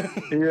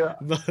 Yeah,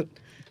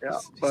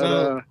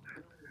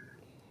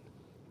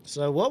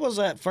 So what was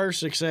that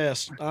first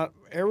success?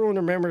 Everyone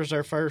remembers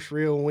their first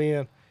real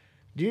win.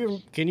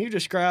 Can you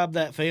describe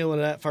that feeling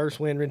of that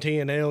first win in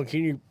TNL?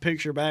 Can you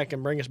picture back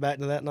and bring us back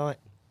to that night?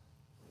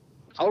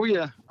 Oh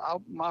yeah,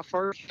 my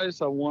first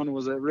race I won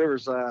was at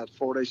Riverside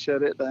before they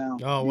shut it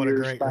down. Oh, what a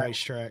great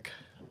racetrack!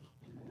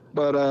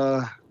 But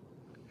I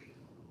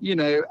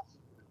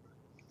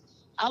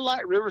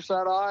like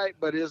Riverside all right,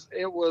 but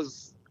it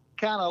was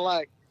kind of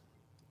like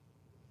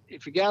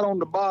if you got on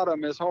the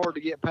bottom, it's hard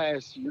to get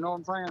past you. You know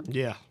what I'm saying?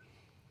 Yeah.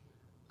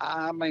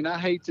 I mean, I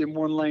hate them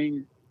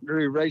one-lane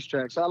dreary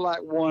racetracks. I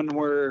like one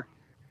where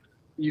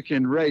you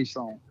can race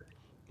on.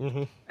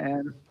 Mm-hmm.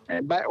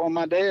 And back when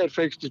my dad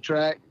fixed the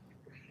track,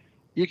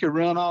 you could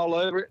run all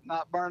over it,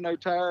 not burn no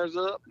tires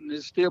up, and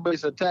it still be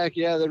so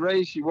tacky out of the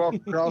race. You walk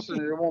across it,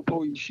 and it won't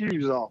pull your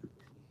shoes off.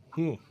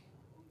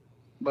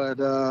 But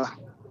that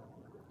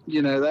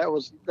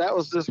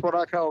was just what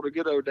I call the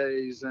good old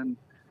days. And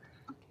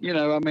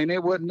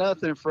it wasn't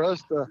nothing for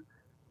us to.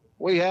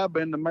 We have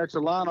been to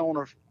Metrodolina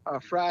on a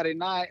Friday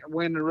night,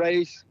 win the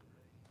race,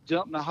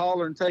 jump in the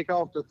hauler and take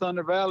off to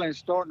Thunder Valley and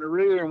start in the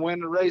rear and win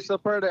the race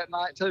up there that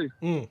night too.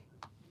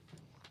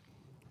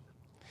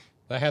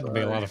 That had to be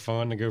a lot of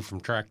fun to go from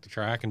track to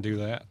track and do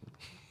that.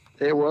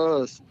 It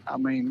was. I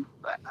mean,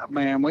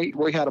 man,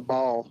 we had a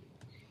ball.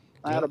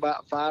 I had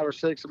about 5 or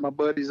 6 of my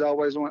buddies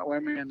always went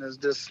with me, and it's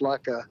just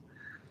like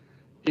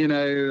we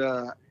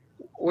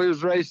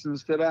was racing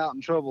instead of out in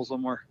trouble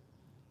somewhere.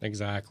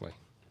 Exactly.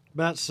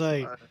 About to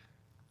say,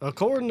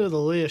 according to the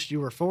list,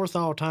 you were 4th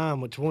all time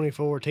with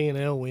 24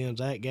 TNL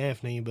wins at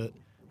Gaffney, but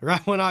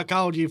right when I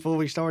called you before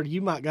we started,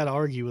 you might got to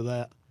argue with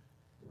that.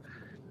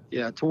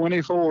 Yeah,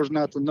 24 is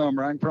not the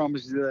number. I can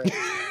promise you that.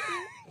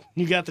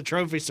 You got the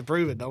trophies to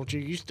prove it, don't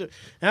you?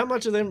 How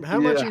much of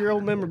your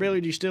old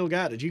memorabilia do you still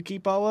got? Did you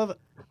keep all of it?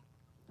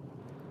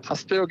 I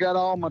still got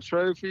all my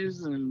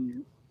trophies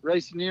and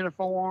racing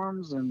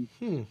uniforms and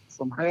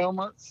some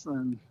helmets,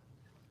 and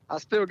I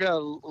still got a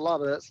lot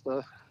of that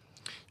stuff.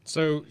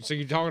 So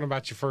you're talking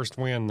about your first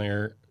win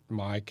there,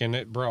 Mike, and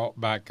it brought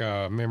back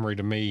memory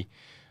to me.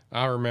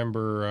 I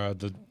remember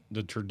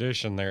the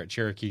tradition there at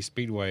Cherokee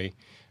Speedway.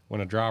 When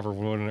a driver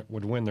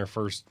would win their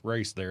first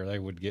race there, they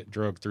would get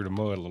drugged through the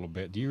mud a little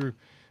bit. Do you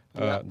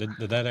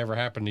Did that ever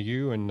happen to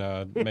you? And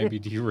maybe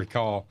do you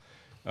recall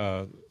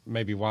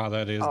maybe why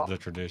that is the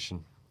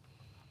tradition?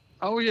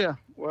 Oh yeah,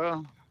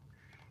 well,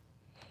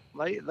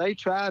 they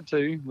tried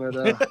to, but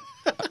I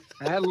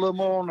had a little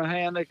more on the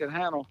hand they could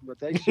handle, but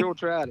they sure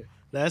tried it.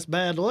 That's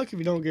bad luck if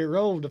you don't get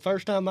rolled. The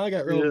first time I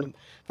got rolled,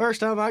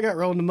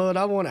 in the mud,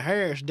 I won at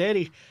Harris.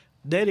 Daddy,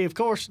 of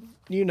course,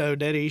 you know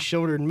Daddy, he's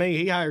shorter than me.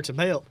 He hired some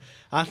help.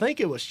 I think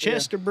it was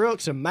Chester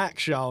Brooks and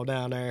Max Shaw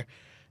down there,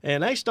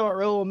 and they start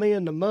rolling me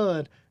in the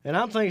mud. And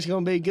I'm thinking it's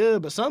going to be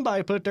good, but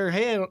somebody put their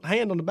hand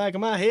on the back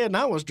of my head, and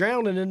I was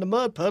drowning in the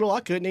mud puddle. I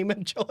couldn't even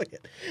enjoy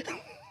it.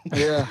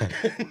 Yeah.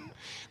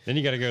 Then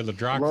you got to go to the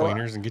dry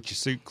cleaners and get your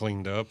suit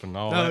cleaned up and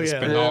all that.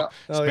 Yeah.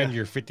 Spend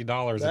your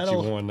 $50 that you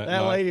won that night.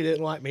 That lady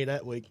didn't like me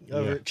that week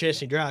over at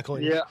Chesney Dry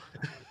Cleaners. Yeah.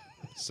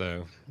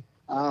 So.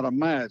 I'd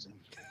imagine.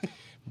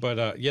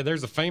 But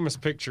there's a famous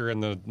picture in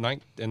the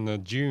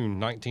June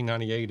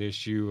 1998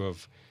 issue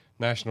of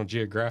National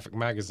Geographic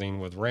magazine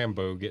with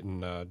Rambo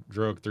getting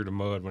drugged through the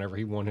mud whenever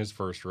he won his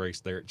first race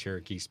there at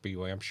Cherokee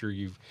Speedway. I'm sure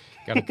you've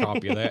got a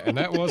copy of that, and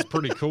that was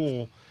pretty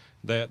cool.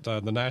 That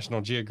the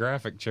National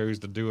Geographic chose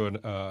to do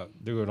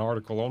an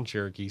article on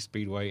Cherokee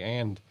Speedway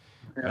and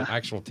an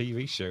actual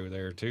TV show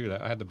there too.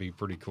 That had to be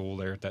pretty cool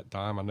there at that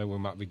time. I know we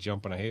might be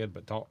jumping ahead,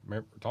 but talk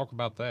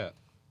about that.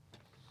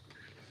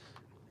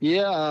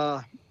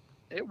 Yeah,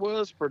 it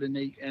was pretty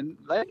neat, and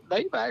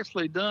they've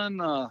actually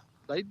done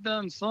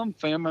some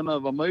filming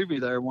of a movie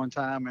there one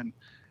time and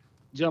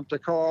jumped the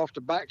car off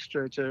the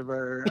backstretch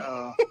over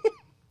there.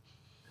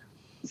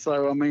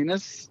 So I mean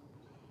it's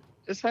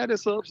had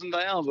its ups and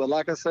downs, but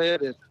like I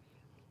said,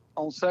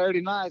 on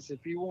Saturday nights,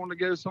 if you want to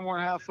go somewhere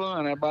and have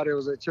fun, everybody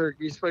was at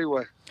Cherokee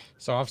Speedway.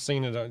 So I've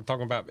seen it.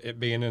 Talking about it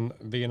being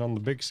on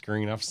the big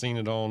screen, I've seen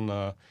it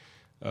on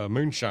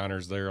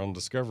Moonshiners there on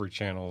Discovery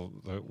Channel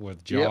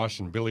with Josh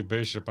and Billy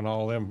Bishop and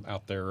all them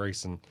out there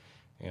racing.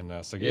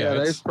 And so they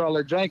was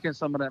probably drinking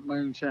some of that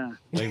moonshine.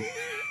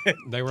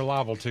 They were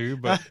liable to,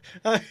 but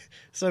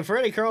so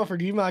Freddie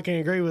Crawford, you might can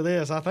agree with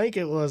this. I think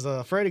it was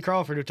Freddie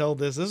Crawford who told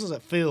this. This was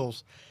at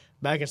Phil's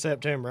back in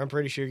September. I'm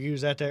pretty sure you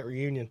was at that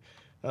reunion.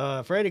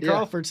 Freddie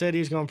Crawford said he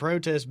was going to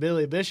protest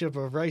Billy Bishop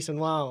of racing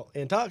while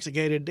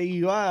intoxicated,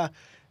 DUI,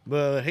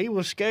 but he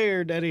was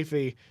scared that if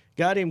he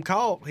got him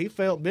caught, he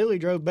felt Billy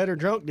drove better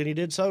drunk than he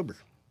did sober.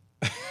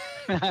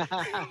 We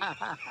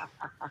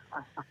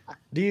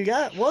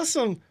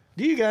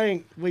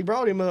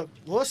brought him up.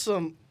 What's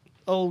some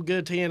old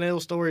good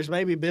TNL stories?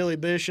 Maybe Billy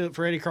Bishop,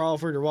 Freddie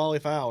Crawford, or Wally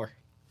Fowler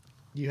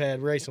you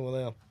had racing with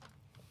them?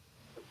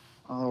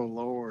 Oh,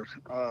 Lord.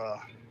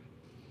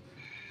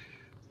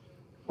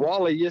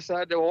 Wally, yes,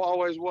 I do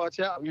always watch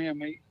out for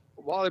him.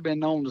 Wally been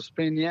known to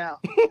spin you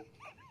out.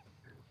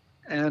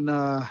 And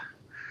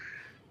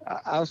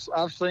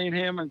I've seen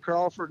him and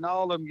Crawford and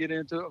all of them get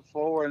into it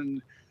before.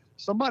 And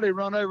somebody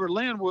run over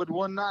Linwood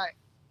one night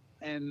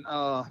and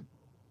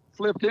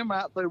flipped him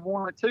out through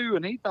 1 or 2,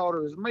 and he thought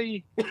it was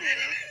me.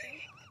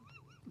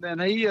 Then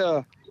he,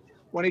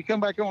 when he come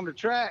back on the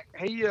track,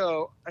 he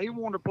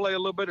wanted to play a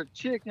little bit of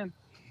chicken.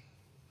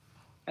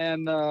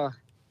 And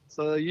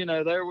so,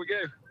 there we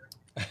go.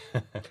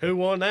 Who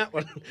won that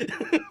one?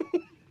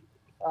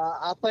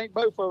 I think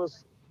both of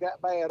us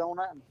got bad on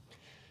that one.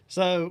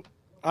 So,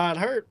 I'd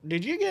heard,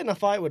 did you get in a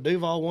fight with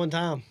Duval one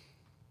time?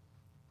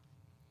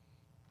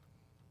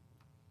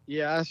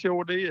 Yeah, I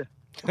sure did.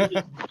 All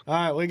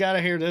right, we got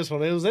to hear this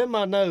one. It was in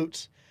my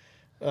notes.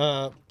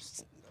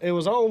 It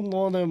was on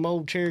one of them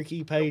old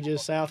Cherokee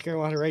pages, South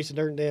Carolina Racing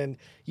Dirt, and then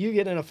you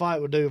get in a fight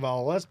with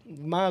Duval.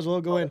 Might as well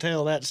go ahead and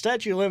tell that. The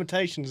statute of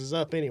limitations is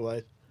up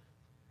anyway.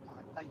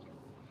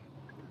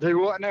 Do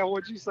what now?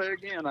 What'd you say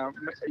again?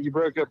 You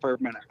broke up for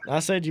a minute. I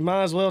said you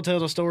might as well tell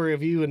the story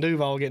of you and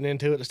Duval getting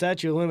into it. The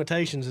statute of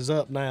limitations is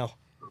up now.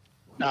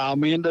 No,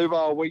 me and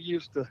Duval, we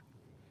used to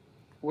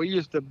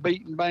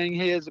beat and bang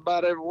heads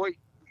about every week.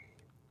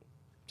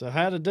 So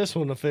how did this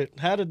one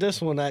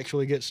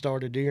actually get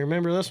started? Do you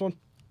remember this one?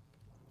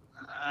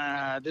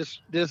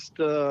 Just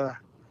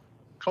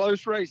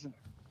close racing.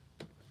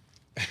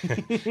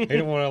 He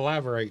don't want to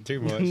elaborate too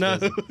much. No.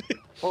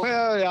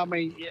 Well, I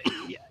mean,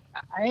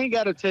 I ain't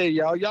got to tell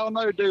y'all. Y'all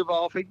know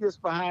Duval. If he gets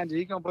behind you,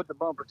 he gonna put the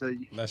bumper to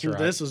you. That's right.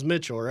 This was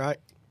Mitchell, right?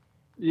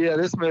 Yeah,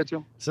 this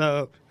Mitchell.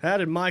 So how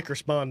did Mike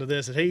respond to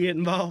this? Did he get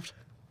involved?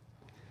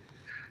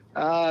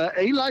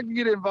 He liked to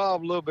get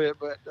involved a little bit,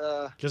 but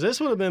because this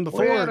would have been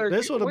before. We had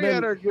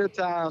our good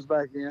times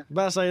back then.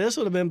 About to say this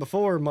would have been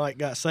before Mike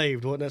got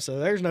saved, wouldn't it? So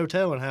there's no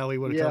telling how he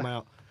would have come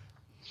out.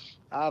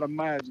 I'd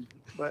imagine,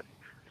 but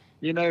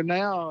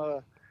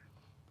now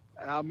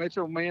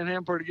Mitchell, me and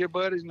him pretty good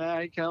buddies. Now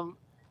he come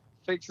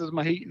fixes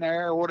my heat and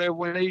air or whatever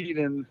we need,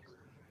 and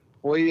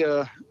we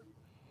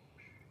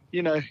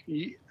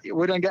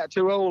we done got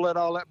too old. Let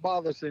all that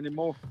bother us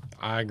anymore.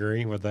 I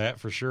agree with that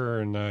for sure,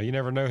 and you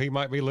never know, he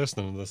might be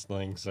listening to this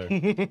thing. So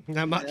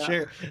I might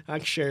share. I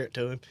can share it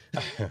to him.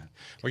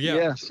 Well,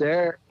 yeah,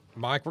 share it.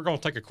 Mike, we're going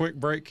to take a quick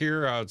break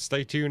here.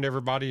 Stay tuned,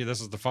 everybody.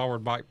 This is the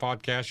Forward Bike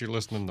Podcast. You're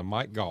listening to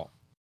Mike Gault.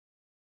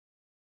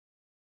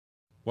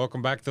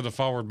 Welcome back to the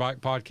Forward Bike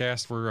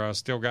Podcast. We're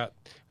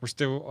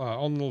still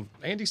on the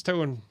Andy's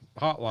Towing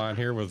hotline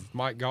here with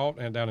Mike Gault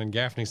and down in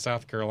Gaffney,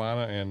 South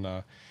Carolina.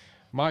 And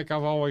Mike,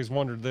 I've always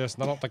wondered this,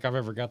 and I don't think I've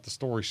ever got the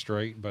story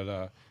straight,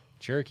 but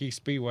Cherokee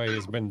Speedway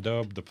has been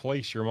dubbed the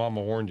place your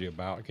mama warned you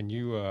about. Can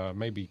you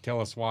maybe tell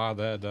us why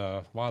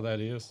that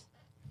is?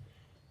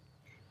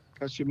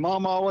 Because your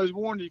mama always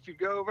warned you, if you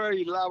go over there,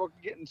 you're liable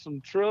to get in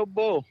some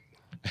trouble.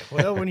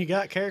 Well, when you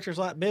got characters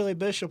like Billy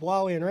Bishop,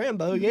 Wally, and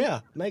Rambo,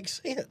 yeah,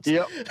 makes sense.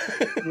 Yep.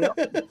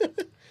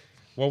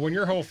 Well, when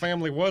your whole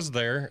family was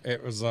there,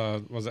 it was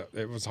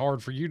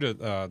hard for you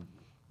to.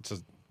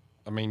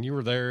 I mean, you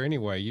were there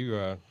anyway.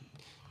 You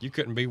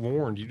couldn't be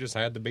warned. You just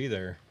had to be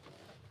there.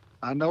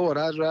 I know it.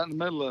 I was right in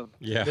the middle of it.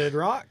 Yeah. Did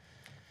Rock?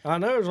 I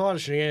know there's a lot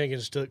of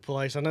shenanigans took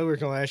place. I know we were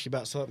going to ask you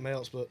about something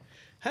else, but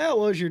how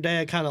was your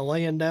dad kind of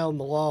laying down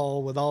the law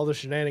with all the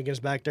shenanigans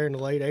back there in the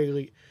late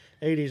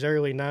 80s,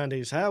 early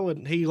 90s? How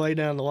would he lay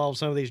down the law with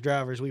some of these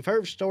drivers? We've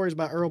heard stories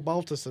about Earl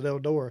Baltus at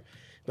Eldora,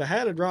 but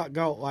how did Rock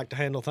Gault like to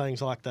handle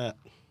things like that?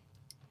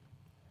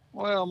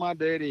 Well, my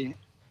daddy,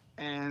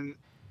 and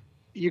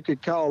you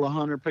could call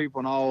 100 people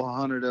and all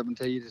 100 of them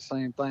tell you the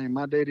same thing.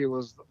 My daddy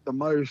was the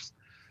most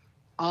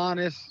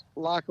honest,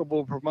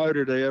 likable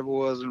promoter there ever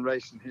was in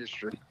racing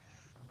history.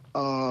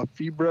 If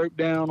you broke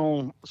down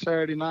on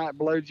Saturday night,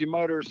 blowed your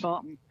motor or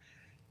something,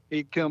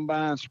 he'd come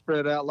by and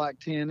spread out like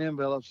 10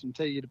 envelopes and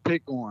tell you to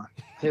pick one.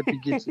 Help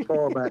you get your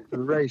car back to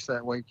the race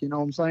that week. You know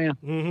what I'm saying?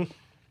 Mm-hmm.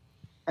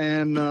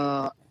 And,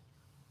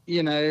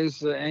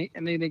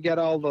 and then he got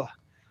all the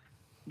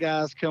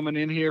guys coming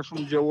in here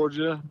from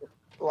Georgia,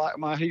 like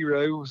my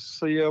hero was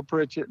C.L.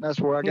 Pritchett, and that's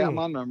where I got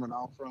my number and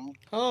all from.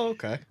 Oh,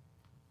 okay.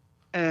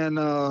 And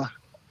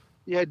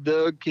you had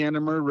Doug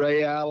Kinnemer,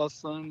 Ray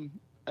Allison,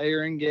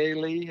 Aaron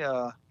Gailey,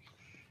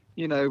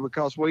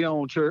 because we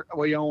owned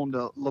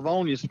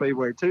Livonia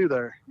Speedway too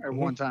there at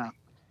one time.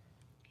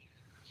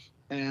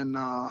 And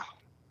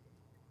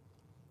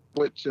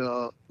which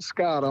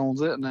Scott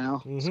owns it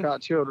now,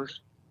 Scott Childers.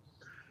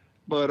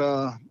 But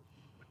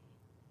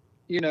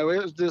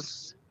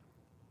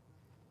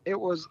it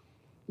was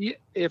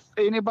if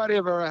anybody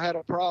ever had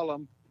a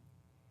problem,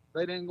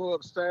 they didn't go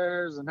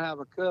upstairs and have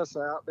a cuss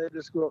out. They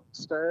just go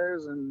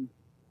upstairs, and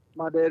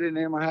my daddy and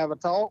them would have a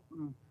talk,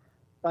 and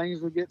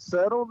things would get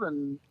settled,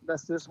 and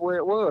that's just the way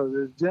it was. It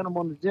was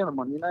gentleman to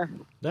gentleman, you know?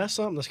 That's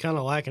something that's kind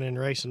of lacking in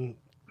racing.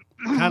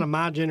 Kind of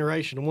my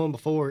generation, the one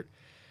before it.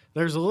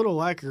 There's a little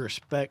lack of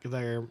respect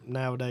there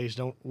nowadays,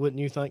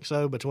 wouldn't you think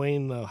so,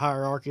 between the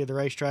hierarchy of the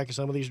racetrack and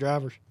some of these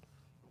drivers?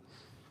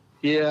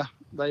 Yeah,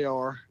 they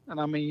are.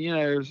 And I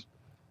mean,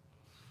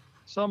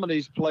 some of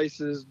these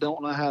places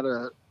don't know how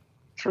to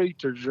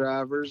treat their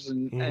drivers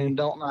and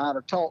don't know how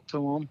to talk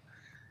to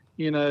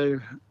them.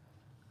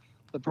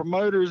 The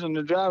promoters and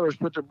the drivers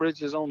put their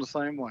britches on the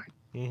same way.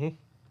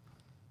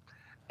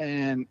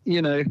 And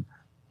you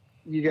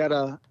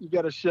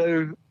gotta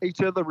show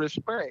each other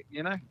respect.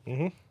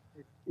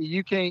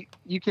 You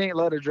can't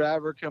let a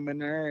driver come in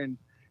there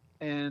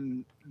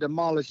and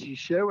demolish your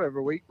show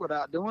every week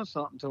without doing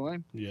something to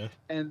him. Yeah.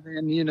 And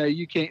then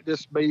you can't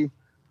just be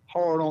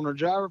hard on the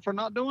driver for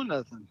not doing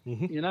nothing.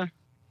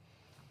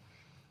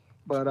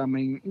 But I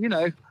mean,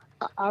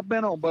 I've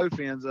been on both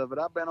ends of it.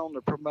 I've been on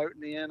the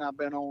promoting end. I've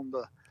been on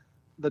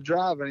the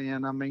driving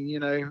end. I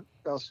mean,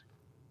 because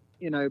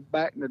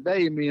back in the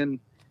day, me and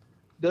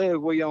Doug,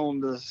 we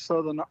owned the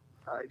Southern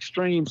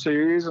Extreme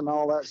Series and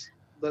all that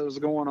was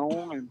going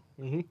on,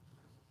 and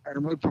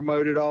we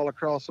promoted all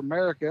across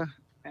America.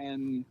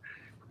 And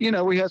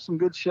we had some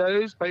good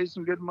shows, paid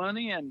some good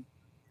money, and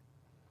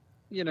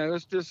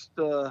it's just.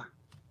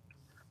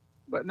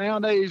 But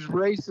nowadays,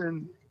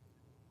 racing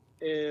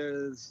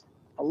is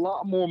a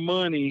lot more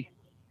money.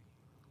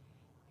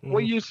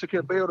 We used to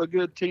could build a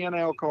good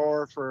 10L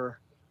car for,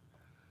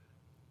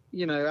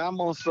 I'm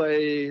gonna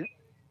say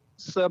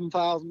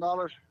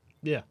 $7,000.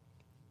 Yeah.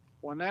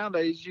 Well,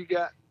 nowadays you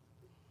got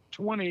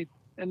 20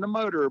 in the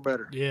motor or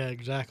better. Yeah,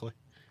 exactly.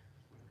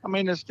 I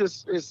mean, it's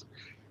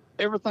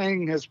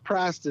everything has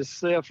priced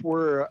itself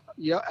where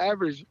your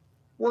average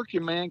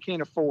working man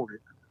can't afford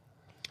it.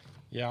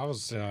 Yeah, I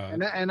was.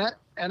 And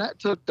that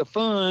took the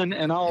fun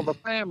and all the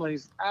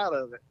families out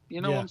of it. You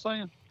know what I'm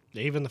saying?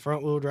 Even the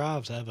front wheel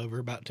drives have over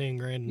about 10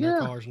 grand in their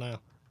cars now.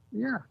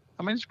 Yeah,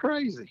 I mean, it's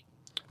crazy.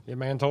 Yeah,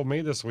 man told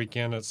me this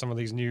weekend that some of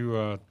these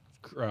new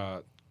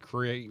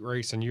Create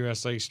Racing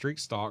USA street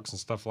stocks and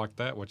stuff like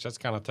that, which that's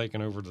kind of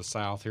taken over the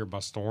South here by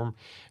storm,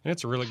 and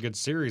it's a really good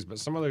series. But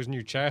some of those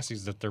new chassis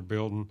that they're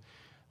building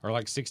are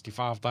like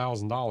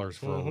 $65,000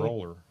 for a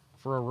roller.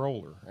 For a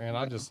roller, and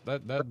I just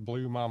that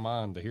blew my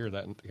mind to hear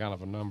that kind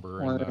of a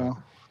number,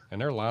 and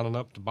they're lining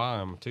up to buy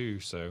them too.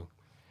 So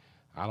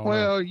I don't know.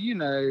 Well,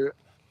 your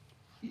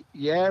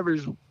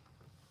average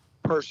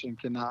person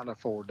cannot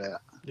afford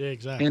that. Yeah,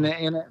 exactly. And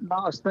it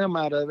knocks them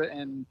out of it,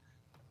 and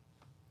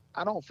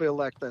I don't feel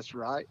like that's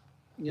right.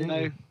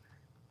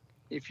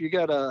 If you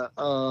got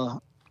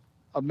a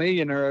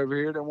millionaire over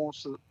here that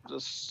wants to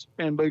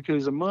spend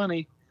bukus of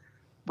money,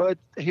 but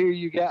here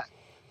you got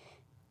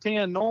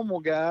 10 normal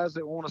guys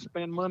that want to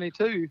spend money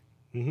too,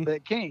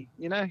 that can't,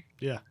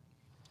 Yeah.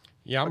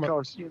 Yeah,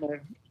 because you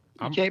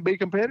can't be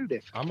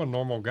competitive. I'm a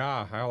normal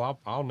guy.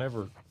 I'll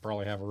never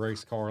probably have a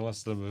race car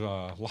unless the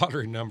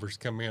lottery numbers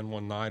come in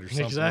one night or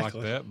something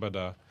Exactly. like that.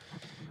 But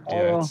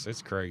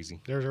it's crazy.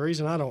 There's a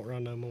reason I don't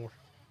run no more.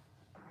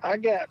 I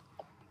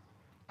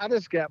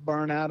just got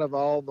burned out of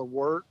all the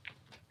work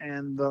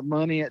and the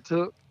money it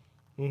took.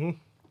 Mm-hmm.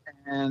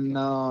 And,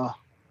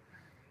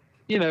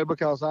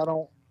 because I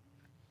don't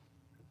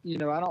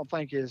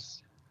think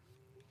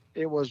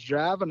it was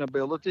driving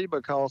ability,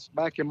 because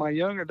back in my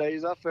younger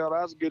days, I felt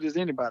I was as good as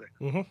anybody.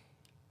 Mm-hmm.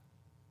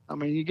 I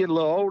mean, you get a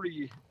little older,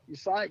 your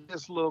sight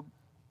gets a little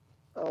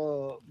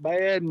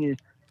bad and your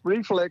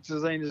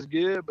reflexes ain't as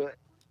good. But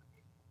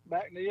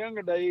back in the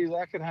younger days,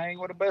 I could hang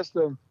with the best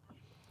of them.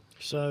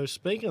 So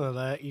speaking of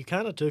that, you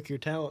kind of took your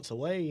talents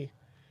away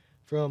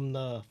from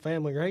the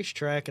family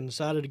racetrack and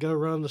decided to go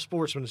run the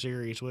Sportsman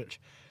Series, which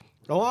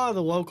a lot of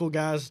the local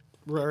guys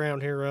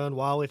around here run.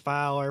 Wally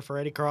Fowler,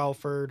 Freddie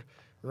Crawford,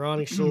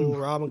 Ronnie Sewell,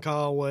 Robin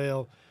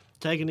Caldwell,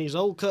 taking these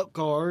old Cup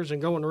cars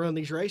and going to run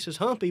these races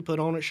Humpy put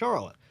on at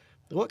Charlotte.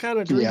 What kind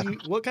of drew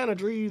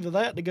you to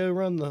that to go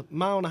run the 1.5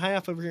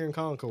 miles over here in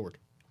Concord?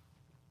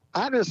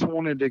 I just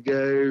wanted to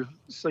go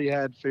see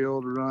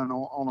Hadfield run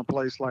on a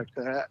place like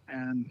that,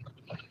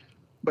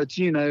 but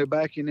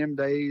back in them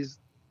days,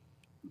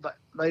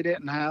 they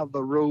didn't have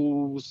the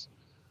rules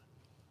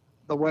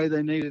the way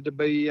they needed to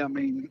be. I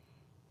mean,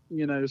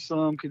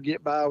 some could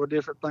get by with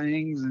different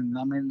things, and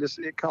I mean,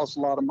 it costs a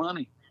lot of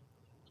money.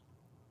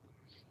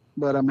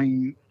 But I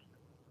mean,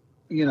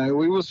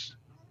 we was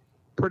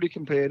pretty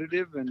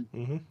competitive, and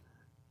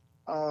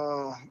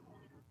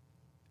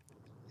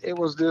it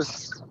was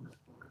just,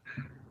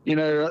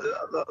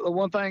 the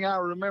one thing I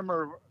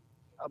remember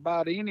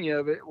about any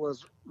of it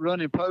was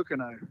running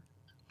Pocono.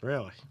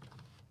 Really?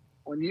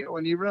 When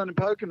you run in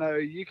Pocono,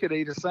 you could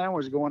eat a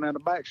sandwich going down the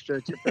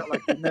backstretch. It felt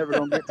like you're never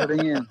gonna get to the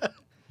end.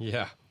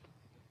 Yeah.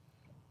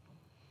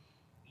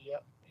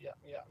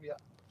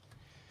 Yep.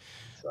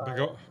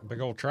 So,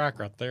 Big old track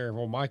right there.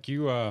 Well, Mike,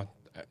 you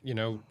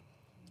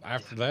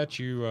after that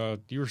you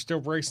were still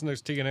racing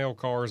those T&L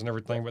cars and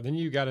everything, but then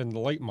you got into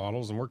late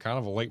models, and we're kind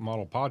of a late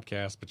model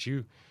podcast, but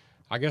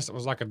I guess it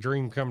was like a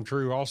dream come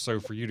true also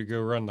for you to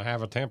go run the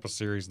Have a Tampa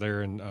series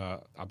there, and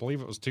I believe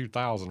it was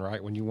 2000,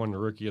 right, when you won the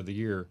Rookie of the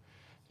Year,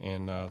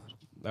 and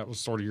that was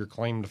sort of your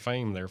claim to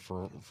fame there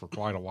for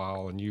quite a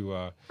while, and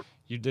you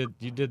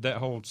did that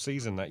whole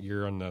season that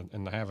year in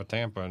the Have a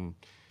Tampa, and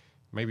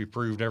maybe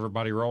proved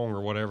everybody wrong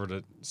or whatever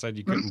that said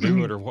you couldn't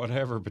do it or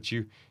whatever, but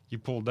you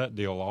pulled that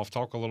deal off.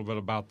 Talk a little bit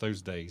about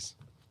those days.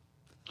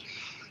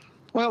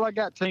 Well, I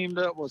got teamed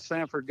up with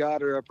Sanford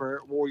Goddard up there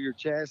at Warrior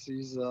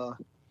Chassis,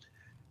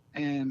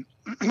 and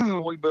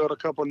we built a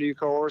couple new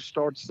cars,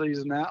 started the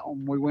season out,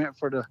 and we went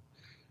for the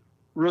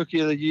Rookie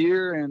of the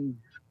Year. And,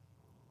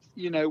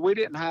 we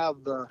didn't have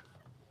the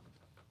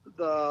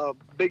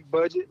big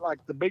budget like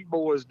the big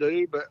boys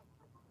do, but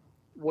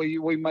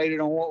we made it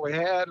on what we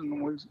had,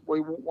 and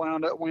we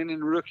wound up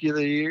winning Rookie of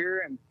the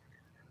Year and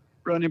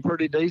running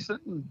pretty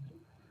decent. And,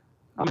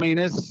 I mean,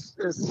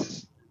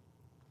 it's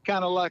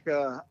kind of like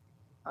a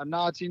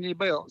notch in your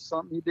belt,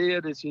 something you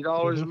did that you'd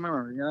always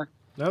remember,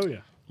 Oh,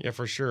 yeah. Yeah,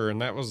 for sure,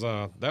 and that was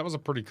a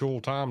pretty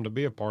cool time to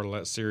be a part of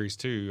that series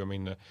too. I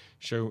mean, the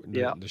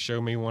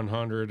Show Me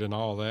 100 and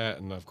all that,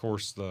 and of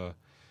course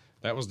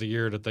that was the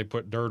year that they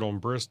put dirt on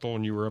Bristol,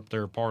 and you were up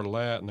there a part of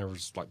that, and there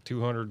was like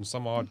 200 and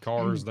some odd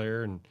cars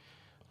there, and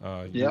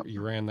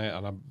you ran that,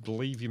 and I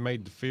believe you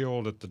made the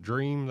field at the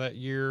Dream that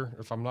year,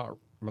 if I'm not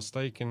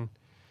mistaken,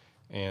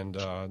 and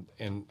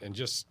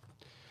just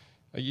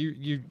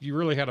you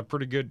really had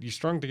you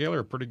strung together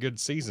a pretty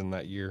good season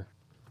that year.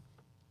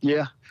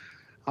 Yeah.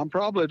 I'm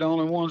probably the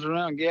only ones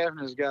around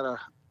Gaffney's got a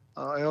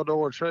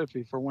Eldor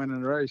trophy for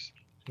winning the race.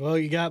 Well,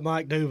 you got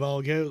Mike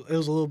Duval. It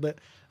was a little bit.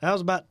 That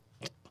was about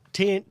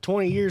 10,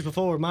 20 years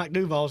before Mike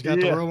Duval's got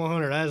the World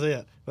 100. That's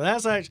it. But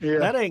that's actually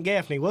that ain't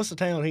Gaffney. What's the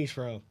town he's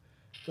from?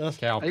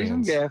 Cowpens. He's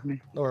from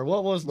Gaffney. Or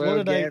what was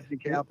Gaffney,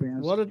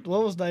 Cowpens. What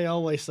was they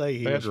always say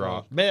he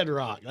Bedrock. was from?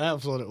 Bedrock. That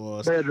was what it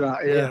was.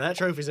 Bedrock. Yeah. That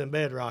trophy's in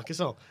Bedrock. It's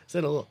in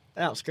the little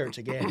outskirts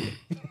of Gaffney.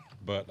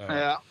 But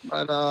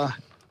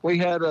we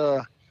had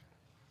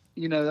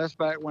that's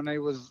back when they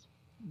was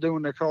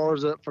doing the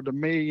cars up for the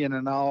million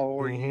and all,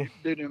 where you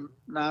do them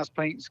nice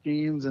paint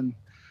schemes, and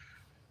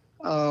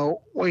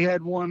we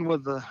had one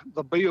with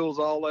the bills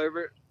all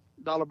over it,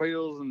 dollar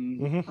bills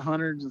and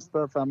hundreds and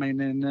stuff. I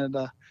mean, and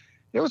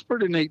it was a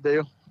pretty neat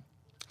deal.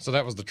 So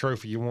that was the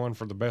trophy you won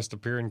for the best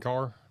appearing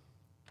car?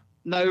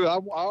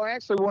 No, I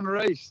actually won the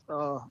race.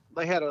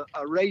 They had a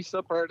race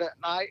up there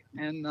that night,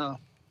 and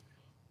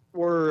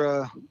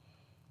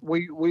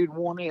we'd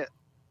won it.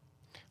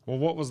 Well,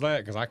 what was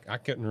that? Because I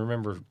couldn't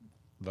remember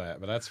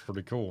that, but that's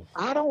pretty cool.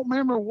 I don't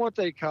remember what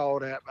they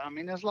called that, but I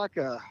mean, it's like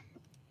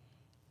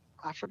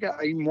I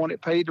forgot even what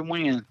it paid to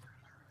win.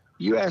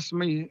 You asked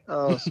me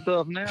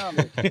stuff now,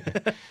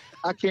 but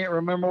I can't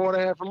remember what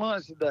I had for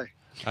lunch today.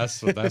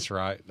 That's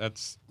right.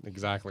 That's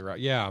exactly right.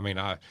 Yeah, I mean,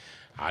 I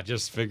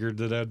just figured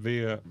that'd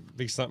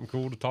be something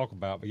cool to talk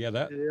about. But yeah,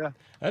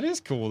 that is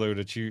cool though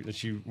that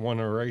you won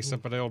a race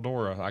up at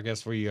Eldora. I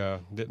guess we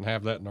didn't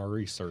have that in our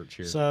research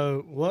here.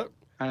 So what?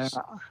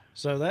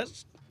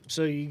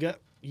 So you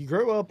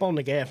grew up on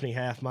the Gaffney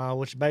half mile,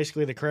 which is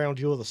basically the crown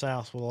jewel of the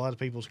South. What a lot of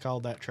people's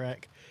called that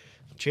track.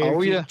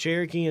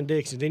 Cherokee and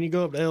Dixie. Then you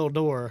go up to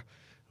Eldora,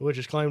 which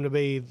is claimed to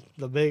be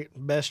the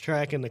best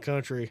track in the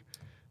country.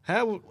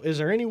 How is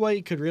there any way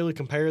you could really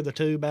compare the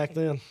two back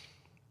then?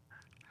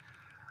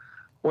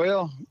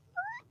 Well,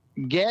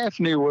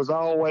 Gaffney was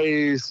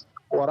always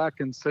what I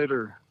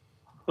consider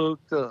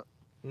hooked up.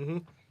 Mm-hmm.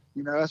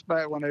 You know, that's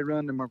back when they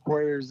run the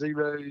McQuarrie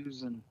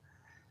Zeros, and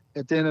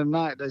at the end of the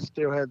night, they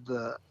still had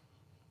the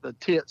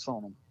tits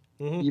on them.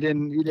 Mm-hmm. You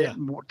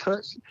didn't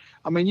touch.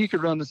 I mean, you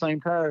could run the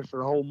same tires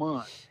for a whole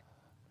month.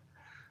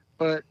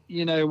 But,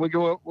 you know, we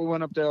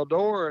went up to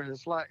Eldora, and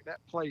it's like that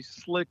place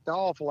slicked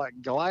off like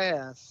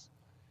glass.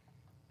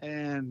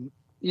 And,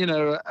 you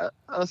know,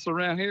 us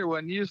around here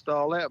wasn't used to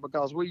all that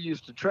because we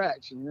used to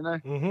traction, you know?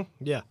 Mm-hmm.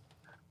 Yeah.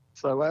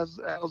 So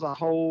that was a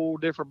whole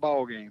different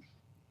ball game.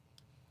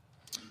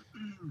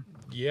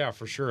 Yeah,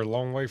 for sure. A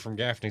long way from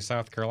Gaffney,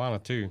 South Carolina,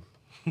 too.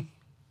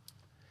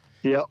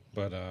 Yep.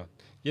 But,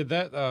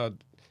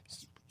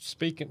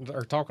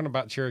 talking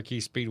about Cherokee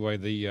Speedway,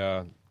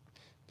 the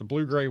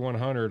Blue Gray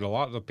 100, a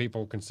lot of the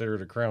people consider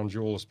it a crown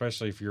jewel,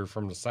 especially if you're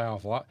from the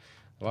South. A lot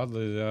of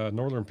the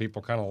northern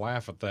people kind of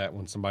laugh at that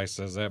when somebody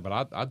says that,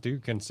 but I do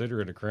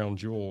consider it a crown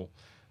jewel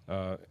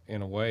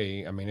in a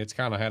way. I mean, it's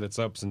kind of had its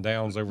ups and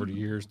downs over the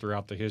years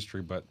throughout the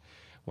history, but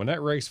when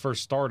that race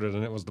first started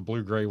and it was the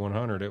Blue Gray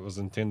 100, it was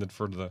intended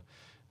for the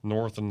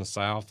North and the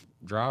South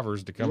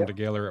drivers to come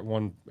together at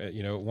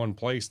one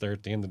place there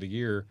at the end of the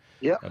year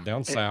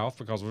down south,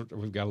 because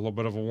we've got a little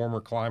bit of a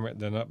warmer climate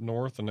than up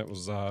north, and it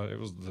was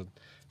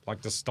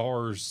the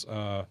Stars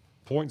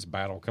points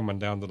battle coming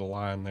down to the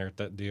line there at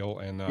that deal,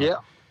 and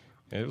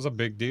it was a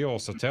big deal.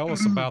 So tell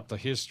us about the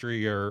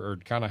history or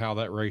kind of how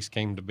that race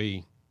came to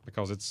be,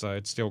 because it's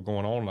still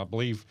going on. I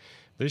believe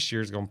this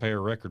year's going to pay a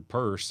record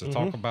purse. So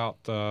talk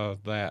about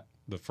the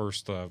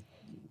first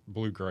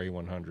Blue Gray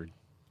 100.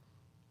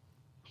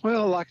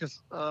 Well,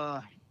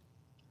 I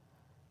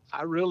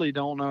really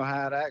don't know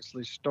how it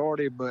actually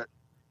started, but,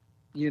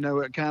 you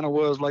know, it kind of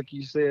was like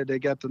you said. They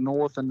got the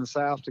North and the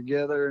South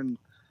together, and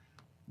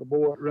the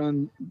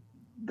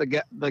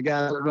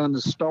guys that run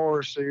the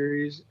Star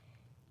Series,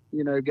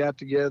 you know, got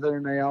together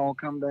and they all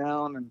come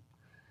down, and,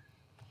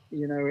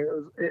 you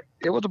know,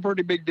 it was a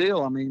pretty big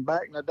deal. I mean,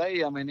 back in the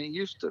day, I mean, it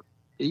used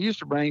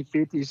to bring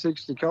 50,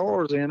 60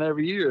 cars in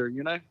every year,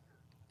 you know?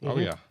 Oh,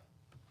 yeah.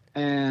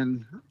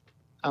 And,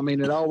 I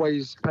mean, it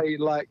always paid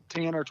like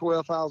 $10,000 or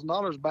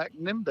 $12,000 back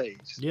in them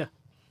days. Yeah.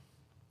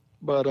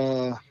 But,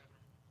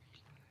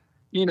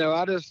 you know,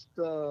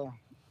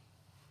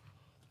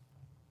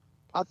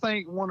 I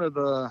think one of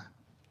the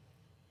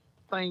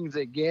things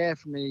that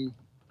Gaffney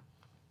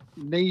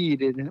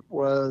needed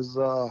was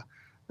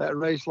that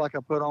race like I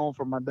put on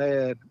for my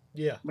dad.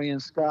 Yeah. Me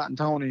and Scott and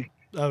Tony.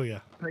 Oh, yeah.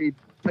 Paid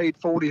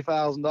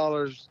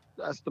 $40,000.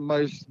 That's the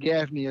most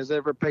Gaffney has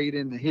ever paid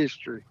in the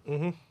history.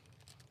 Mm-hmm.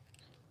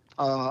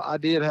 I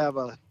did have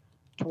a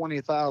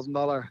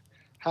 $20,000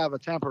 have a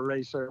temper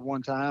race there at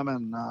one time,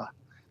 and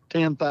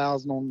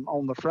 $10,000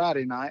 on the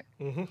Friday night.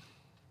 Mm-hmm.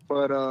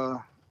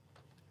 But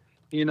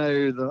you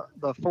know, the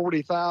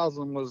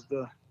 $40,000 was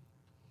the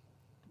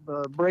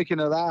breaking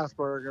of the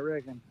iceberg, I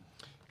reckon.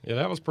 Yeah,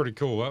 that was pretty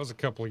cool. That was a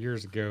couple of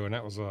years ago, and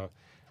that was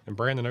and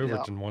Brandon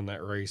Overton won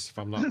that race, if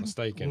I'm not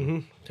mistaken.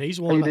 Mm-hmm. He's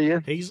won. He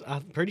did?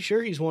 I'm pretty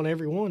sure he's won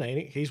every one,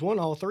 ain't he? He's won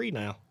all three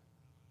now.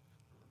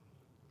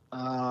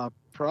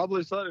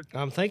 Probably so.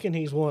 I'm thinking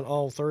he's won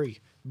all three.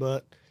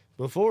 But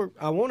before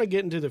I want to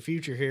get into the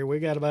future here, we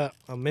got about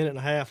a minute and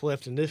a half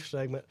left in this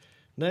segment.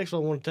 Next, I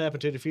want to tap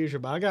into the future,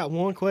 but I got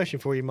one question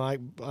for you, Mike,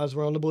 as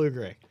we're on the Blue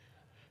Gray.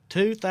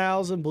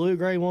 2000 Blue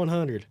Gray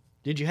 100.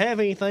 Did you have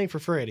anything for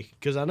Freddie?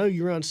 Because I know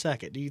you run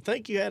second. Do you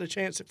think you had a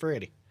chance at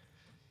Freddie?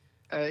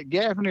 At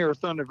Gaffney or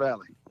Thunder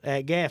Valley?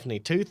 At Gaffney,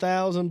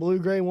 2000 Blue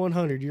Gray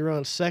 100. You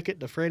run second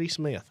to Freddie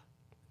Smith.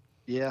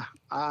 Yeah,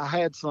 I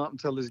had something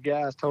until his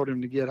guys told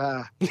him to get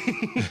high.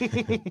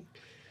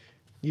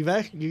 You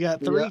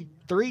got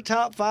three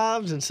top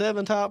fives and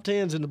 7 top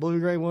tens in the Blue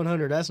Gray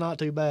 100. That's not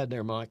too bad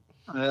there, Mike.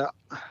 Yeah.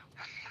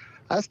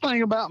 That's the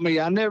thing about me.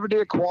 I never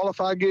did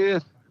qualify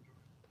good,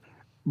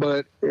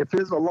 but if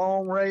it's a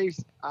long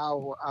race, I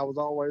was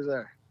always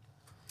there.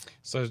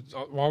 So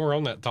while we're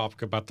on that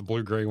topic about the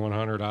Blue Gray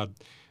 100, I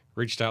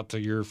reached out to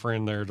your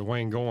friend there,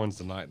 Dwayne Goins,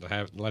 tonight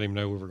to let him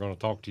know we were going to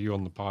talk to you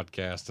on the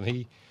podcast, and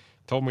he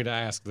told me to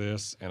ask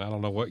this, and I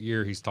don't know what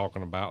year he's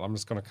talking about. I'm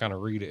just going to kind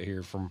of read it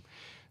here from.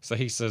 So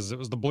he says, it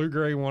was the Blue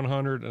Gray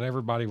 100, and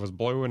everybody was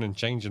blowing and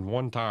changing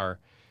one tire.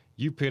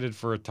 You pitted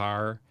for a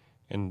tire,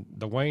 and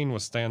Dwayne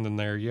was standing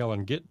there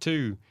yelling, "Get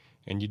 2,"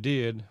 and you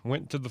did,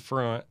 went to the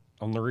front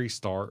on the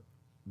restart.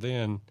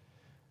 Then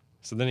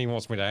he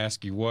wants me to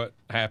ask you what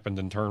happened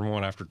in turn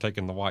 1 after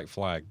taking the white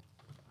flag.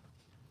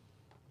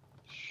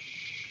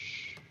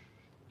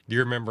 Do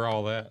you remember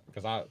all that?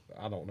 Because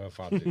I don't know if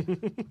I do.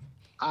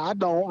 I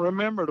don't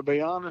remember, to be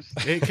honest.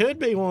 It could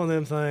be one of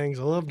them things.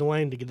 I love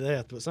Dwayne to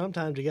death, but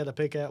sometimes you got to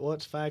pick out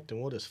what's fact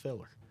and what is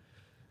filler.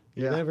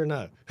 You never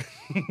know.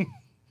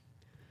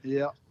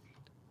 Yeah.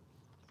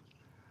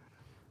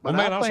 Well,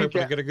 man, I was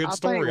hoping to get a good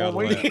story out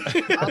of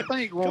that. I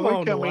think when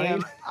we come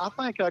in, I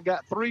think I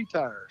got 3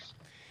 tires.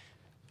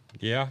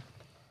 Yeah.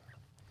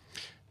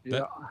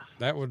 Yeah.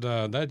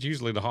 That's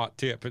usually the hot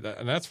tip,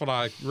 and that's what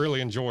I really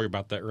enjoy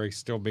about that race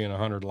still being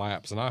 100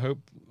 laps. And I hope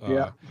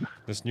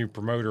this new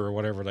promoter or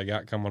whatever they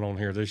got coming on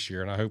here this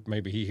year, and I hope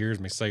maybe he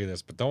hears me say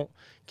this, but don't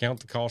count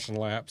the caution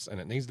laps, and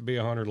it needs to be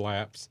 100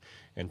 laps,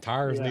 and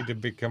tires need to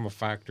become a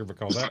factor,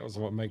 because that was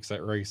what makes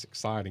that race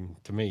exciting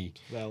to me.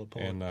 Valid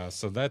point. And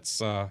so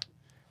that's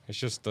it's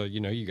just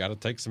you got to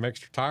take some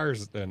extra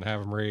tires and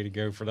have them ready to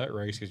go for that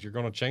race, because you're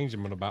going to change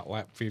them at about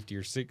lap 50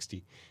 or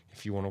 60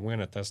 if you want to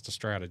win it. That's the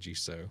strategy.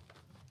 So,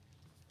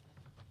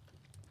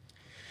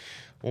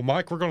 well,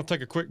 Mike, we're going to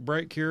take a quick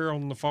break here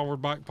on the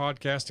Forward Bike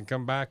Podcast and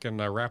come back and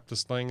wrap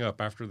this thing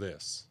up after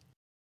this.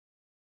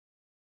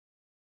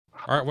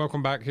 All right,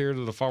 welcome back here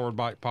to the Forward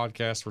Bike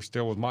Podcast. We're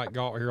still with Mike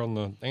Gault here on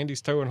the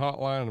Andy's Towing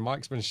Hotline, and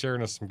Mike's been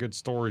sharing us some good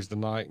stories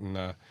tonight.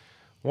 And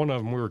one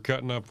of them we were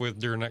cutting up with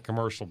during that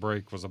commercial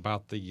break was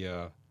about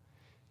the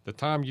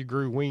time you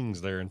grew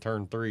wings there in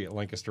Turn 3 at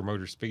Lancaster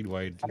Motor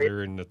Speedway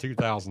during the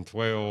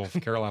 2012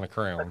 Carolina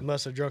Crown. You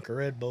must have drunk a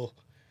Red Bull.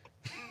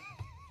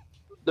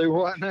 Do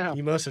what now?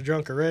 You must have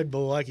drunk a Red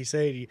Bull, like you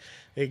said.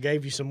 It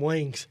gave you some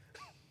wings.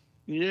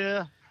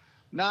 Yeah.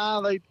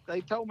 Nah,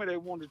 they told me they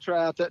wanted to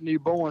try out that new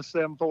Boeing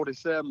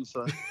 747.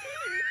 So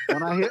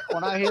when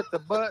I hit the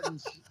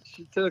buttons,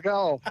 she took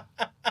off.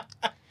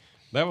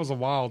 That was a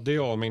wild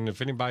deal. I mean,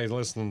 if anybody's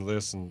listening to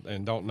this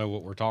and don't know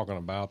what we're talking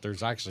about,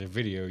 there's actually a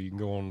video you can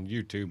go on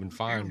YouTube and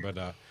find.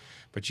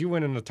 But you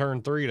went into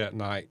Turn 3 that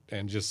night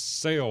and just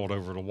sailed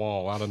over the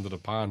wall out into the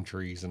pine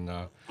trees. And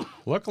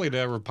luckily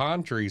there were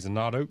pine trees and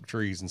not oak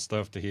trees and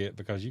stuff to hit,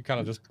 because you kind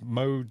of just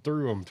mowed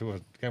through them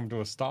to come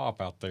to a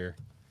stop out there.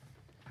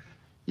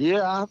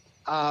 Yeah.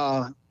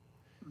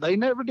 They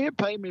never did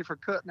pay me for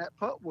cutting that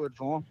putwood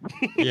for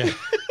them. Yeah.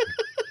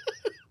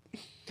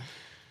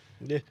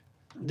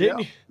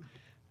 Didn't you?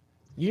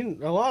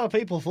 A lot of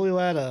people flew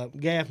out of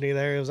Gaffney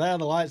there. It was out of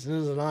the lights and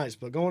into the nights.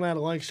 But going out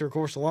of Lancaster, of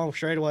course, the long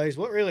straightaways,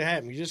 what really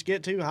happened? You just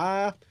get too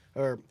high?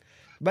 Or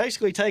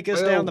basically take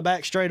us down the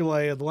back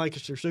straightaway of the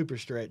Lancaster Super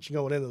Stretch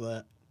going into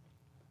that?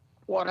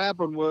 What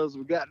happened was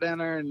we got down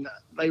there and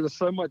there was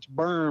so much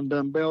berm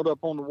done built up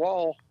on the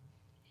wall.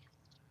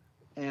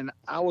 And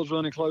I was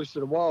running close to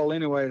the wall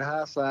anyway, the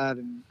high side.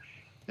 And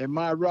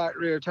my right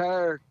rear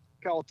tire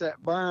caught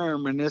that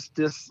berm, and it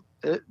just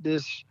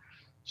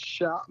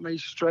shot me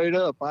straight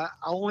up.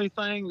 Only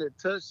thing that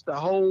touched the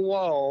whole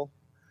wall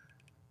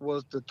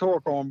was the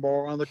torque arm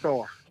bar on the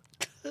car.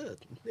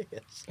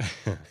 Goodness.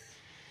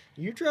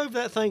 You drove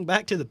that thing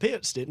back to the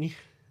pits, didn't you?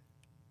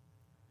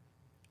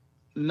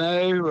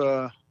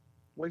 No,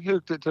 we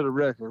hooked it to the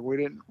wrecker. We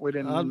didn't. We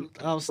wanted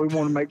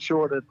to make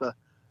sure that the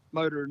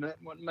motor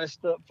wasn't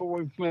messed up before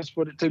we messed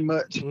with it too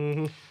much.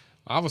 Mm-hmm.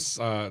 I was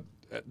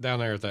down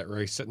there at that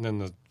race, sitting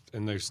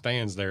in those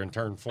stands there in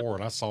Turn 4,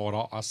 and I saw it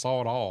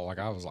all. Like,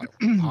 I was like,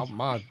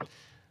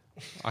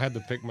 I had to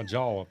pick my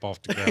jaw up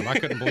off the ground. I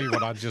couldn't believe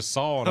what I just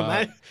saw, and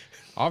I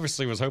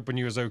obviously was hoping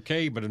you was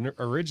okay. But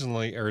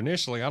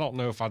initially, I don't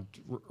know if I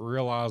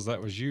realized that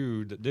was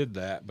you that did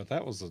that. But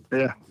that was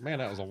that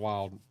was a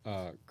wild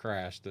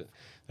crash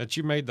that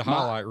you made the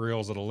highlight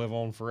reels that'll live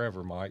on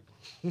forever, Mike.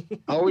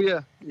 Oh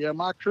yeah.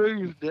 My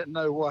crew didn't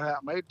know what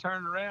happened. They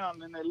turned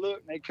around and they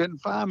looked and they couldn't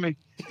find me.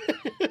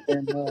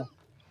 And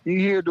you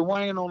hear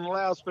Dwayne on the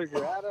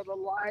loudspeaker, out of the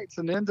lights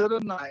and into the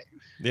night.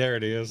 There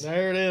it is.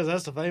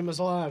 That's the famous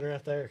line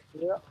right there.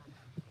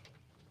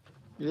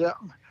 Yeah.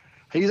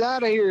 He's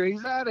out of here.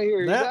 He's out of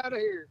here. He's out of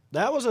here.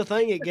 That was a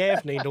thing at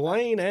Gaffney.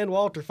 Dwayne and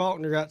Walter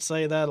Faulkner got to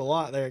say that a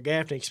lot there at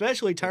Gaffney,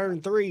 especially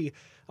Turn 3,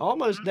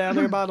 almost down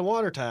there by the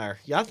water tower.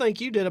 I think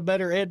you did a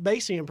better Ed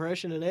Basie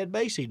impression than Ed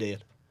Basie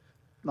did.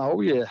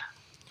 Oh, yeah.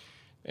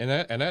 And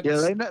that's...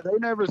 Yeah, they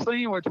never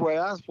seen which way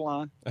I was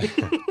flying.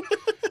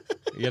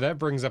 Yeah, that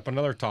brings up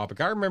another topic.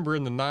 I remember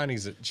in the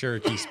 90s at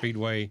Cherokee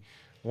Speedway,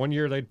 one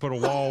year they'd put a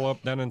wall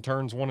up down in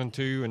turns 1 and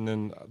 2, and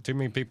then too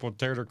many people would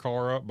tear their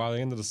car up. By the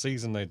end of the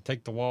season, they'd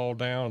take the wall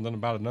down, and then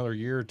about another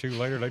year or two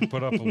later, they'd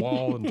put up a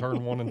wall in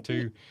turn 1 and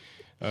 2.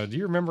 Do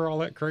you remember all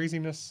that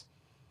craziness?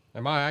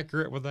 Am I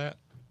accurate with that?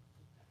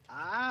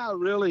 I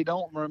really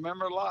don't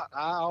remember a lot.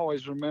 I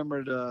always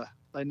remembered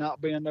there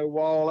not being no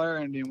wall there,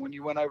 and then when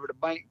you went over the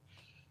bank,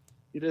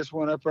 you just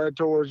went up there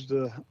towards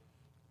the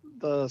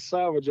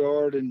salvage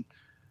yard and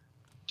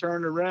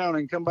turned around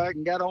and come back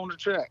and got on the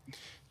track.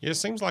 Yeah, it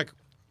seems like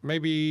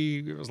maybe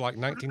it was like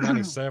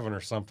 1997 or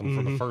something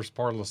for the first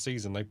part of the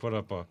season. They put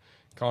up a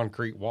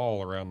concrete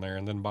wall around there,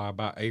 and then by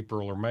about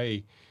April or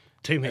May,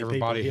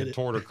 everybody had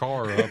tore their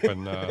car up,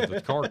 and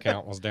the car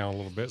count was down a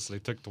little bit, so they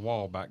took the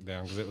wall back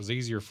down because it was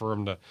easier for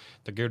them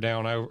to go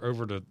down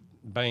over the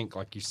bank,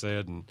 like you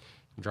said, and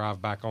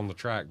drive back on the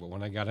track. But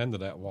when they got into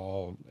that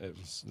wall,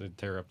 they'd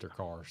tear up their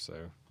car. So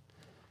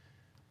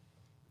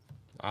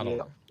I don't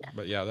know.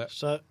 But yeah, that.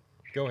 So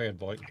Go ahead,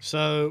 Blake.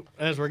 So,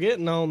 as we're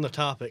getting on the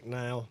topic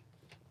now,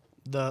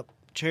 the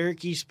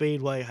Cherokee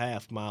Speedway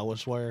half mile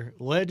was where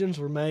legends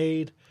were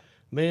made,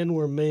 men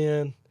were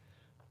men.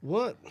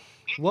 What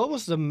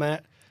was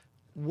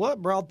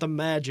what brought the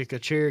magic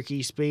of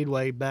Cherokee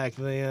Speedway back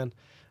then?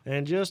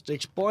 And just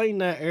explain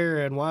that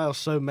era and why it was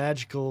so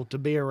magical to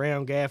be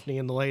around Gaffney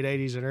in the late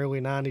 80s and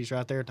early 90s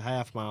right there at the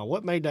half mile.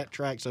 What made that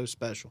track so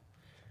special?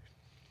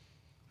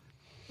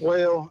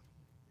 Well,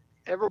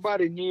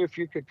 everybody knew if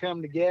you could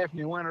come to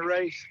Gaffney and win a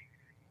race,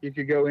 you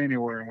could go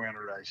anywhere and win a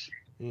race.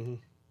 Mm-hmm.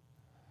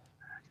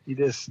 You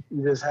just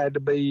had to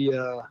be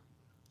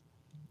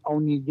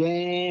on your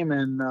game,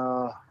 and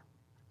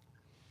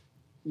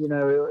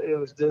it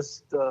was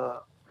just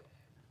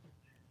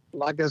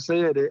like I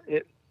said,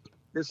 it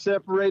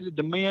separated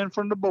the men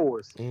from the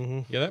boys.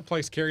 Mm-hmm. Yeah, that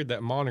place carried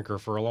that moniker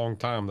for a long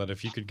time. That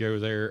if you could go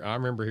there, I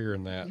remember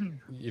hearing that.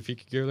 If you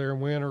could go there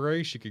and win a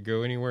race, you could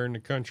go anywhere in the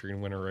country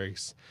and win a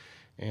race.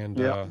 And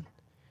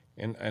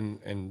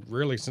and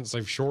really, since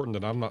they've shortened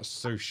it, I'm not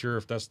so sure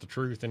if that's the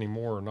truth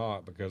anymore or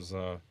not. Because,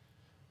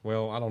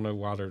 well, I don't know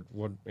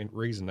what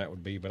reason that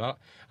would be, but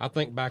I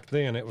think back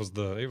then it was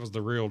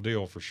the real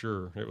deal for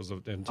sure. It was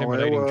an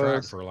intimidating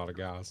track for a lot of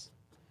guys.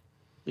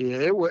 Yeah,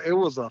 it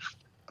was a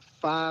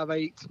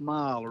 5/8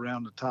 mile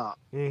around the top.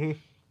 Mm-hmm.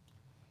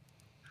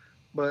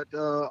 But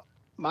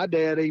my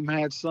dad even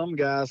had some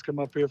guys come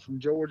up here from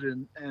Georgia,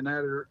 and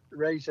at a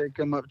race they'd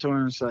come up to him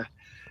and say,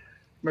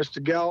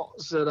 Mr.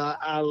 Gault said,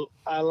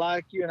 I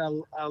like you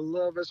and I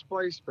love this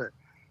place, but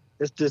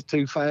it's just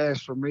too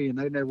fast for me, and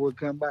they never would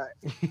come back.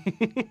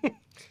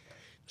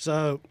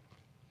 So,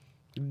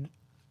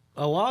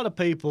 a lot of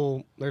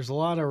people, there's a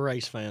lot of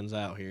race fans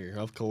out here.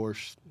 Of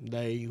course,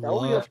 they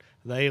love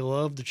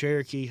the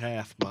Cherokee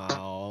half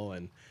mile,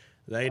 and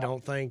they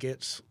don't think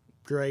it's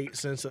great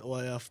since it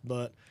left.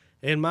 But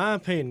in my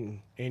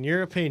opinion, in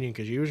your opinion,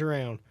 because you was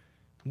around,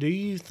 do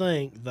you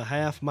think the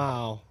half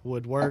mile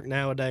would work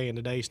nowadays in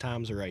today's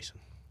times of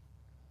racing?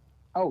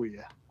 Oh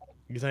yeah.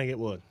 You think it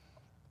would?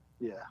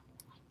 Yeah.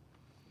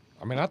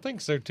 I mean, I think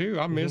so too.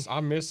 I miss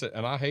it,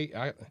 and I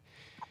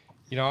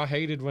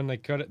hated when they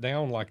cut it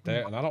down like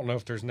that. And I don't know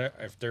if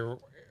there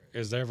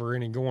is ever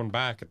any going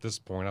back at this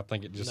point. I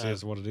think it just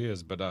is what it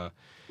is. But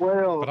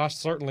but I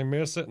certainly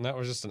miss it, and that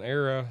was just an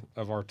era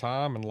of our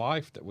time and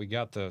life that we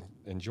got to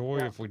enjoy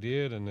if we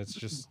did. And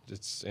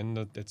it's in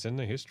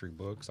the history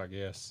books, I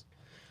guess.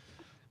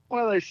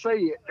 Well, they say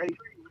it.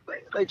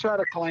 They try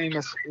to claim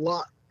it's a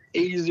lot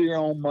easier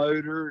on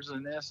motors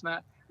and this and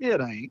that. It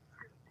ain't.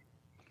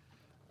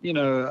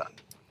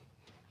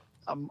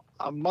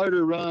 A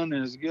motor run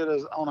is as good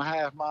as on a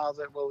half mile as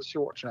it will a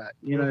short track.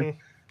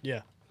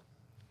 Yeah.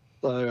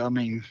 So I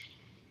mean.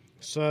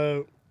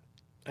 So,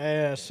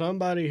 as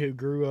somebody who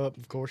grew up,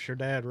 of course, your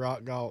dad,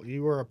 Rock Gault,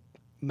 you were a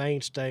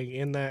mainstay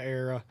in that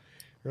era,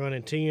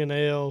 running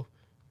T&L,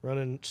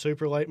 running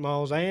super late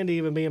miles, and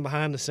even being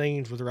behind the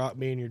scenes with Rock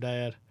being your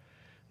dad.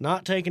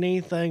 Not taking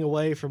anything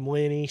away from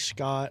Lenny,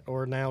 Scott,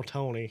 or now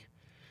Tony,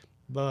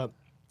 but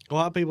a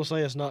lot of people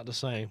say it's not the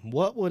same.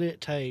 What would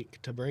it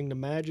take to bring the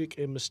magic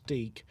and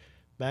mystique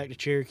back to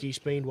Cherokee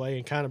Speedway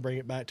and kind of bring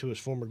it back to its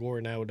former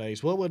glory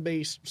nowadays? What would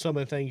be some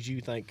of the things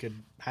you think could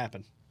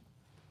happen?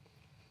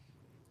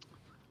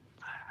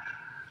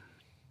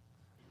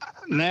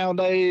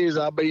 Nowadays,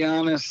 I'll be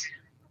honest,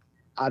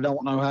 I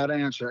don't know how to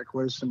answer that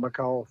question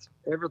because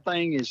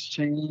everything has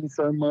changed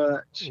so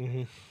much.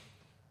 Mm-hmm.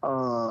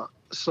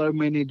 So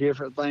many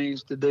different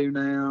things to do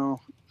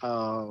now.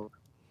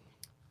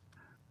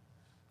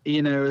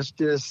 It's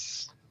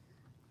just,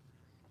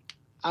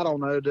 I don't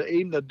know,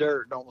 even the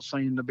dirt don't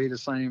seem to be the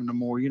same no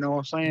more. You know what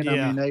I'm saying? Yeah.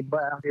 I mean, they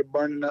out here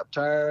burning up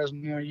tires,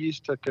 and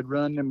used to could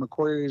run them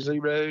McQuarrie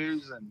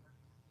Zeros, and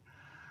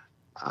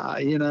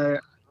I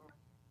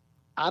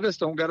just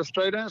don't got a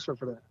straight answer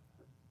for that.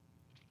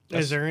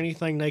 Is there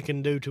anything they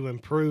can do to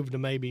improve to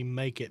maybe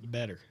make it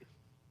better?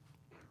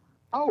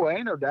 Oh,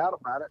 ain't no doubt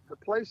about it. The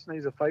place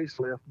needs a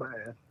facelift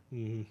bad.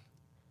 Mm-hmm.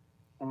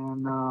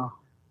 And,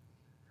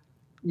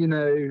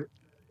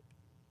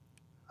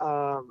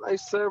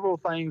 there's several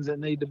things that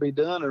need to be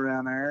done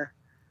around there.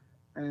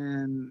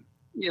 And,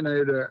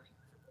 to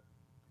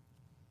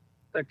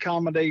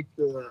accommodate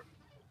the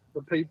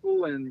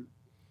people and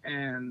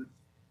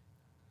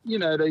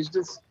there's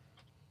just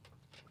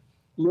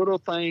little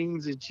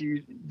things that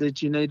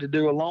you need to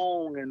do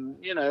along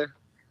and,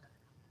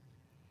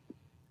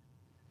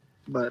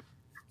 but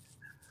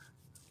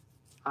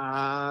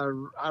I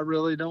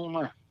really don't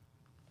know.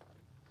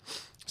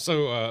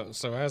 So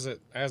as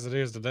it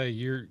is today,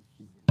 you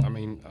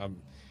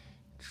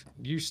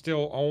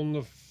still own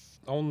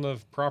the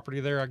property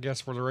there, I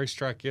guess, where the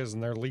racetrack is,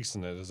 and they're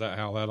leasing it. Is that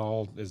how that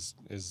all is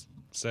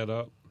set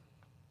up?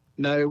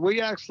 No,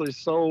 we actually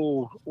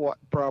sold what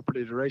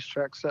property the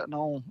racetrack's sitting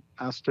on.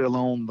 I still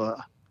own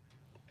the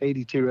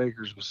 82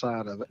 acres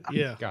beside of it.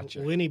 Yeah,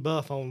 gotcha. Lenny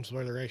Buff owns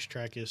where the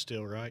racetrack is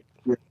still, right?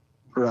 Yeah,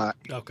 right.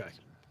 Okay.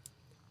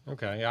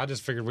 Yeah, I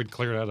just figured we'd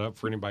clear that up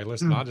for anybody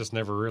listening. I just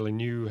never really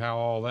knew how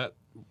all that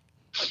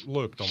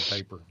looked on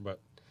paper, but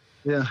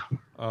Yeah.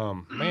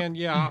 Man,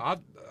 yeah,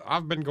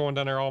 I've been going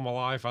down there all my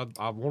life.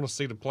 I want to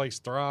see the place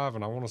thrive,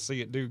 and I want to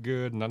see it do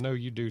good, and I know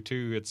you do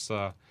too. It's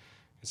sort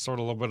of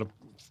a little bit of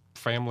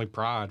family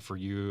pride for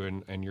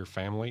you and your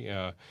family.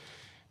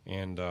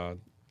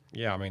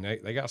 Yeah, I mean,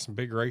 they got some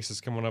big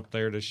races coming up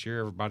there this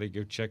year. Everybody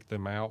go check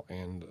them out,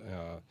 and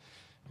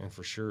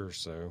for sure.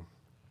 So,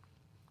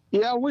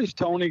 Yeah, I wish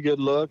Tony good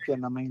luck,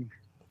 and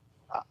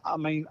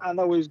I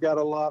know he's got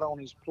a lot on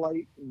his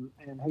plate,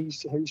 and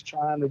he's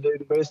trying to do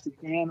the best he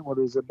can with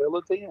his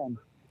ability, and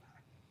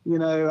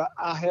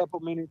I help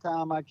him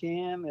anytime I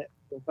can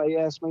if they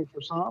ask me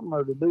for something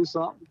or to do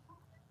something.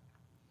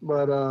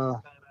 But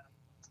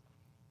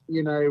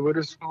we're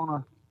just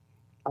gonna.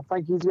 I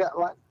think he's got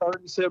like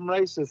 37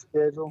 races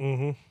scheduled.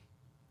 Mm-hmm.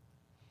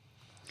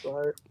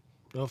 So,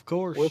 of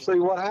course, we'll see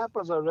what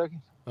happens, I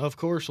reckon. Of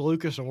course,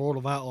 Lucas and World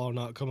of Outlaw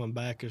not coming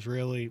back is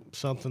really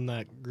something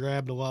that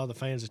grabbed a lot of the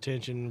fans'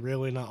 attention,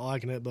 really not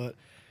liking it. But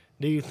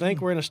do you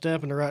think we're in a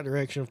step in the right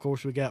direction? Of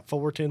course, we got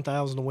 4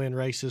 10,000 to win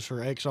races for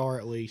XR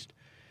at least.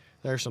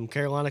 There's some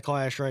Carolina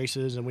Clash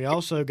races, and we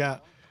also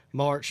got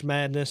March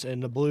Madness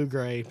and the Blue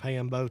Gray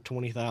paying both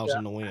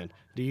 20,000 to win.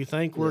 Do you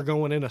think we're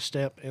going in a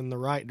step in the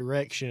right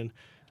direction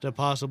to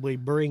possibly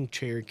bring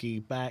Cherokee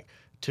back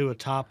to a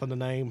top of the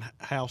name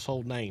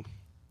household name?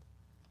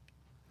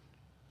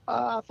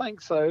 I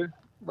think so,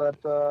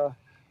 but the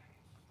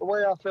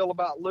way I feel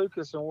about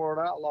Lucas and World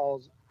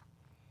Outlaws,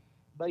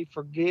 they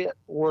forget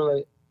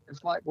where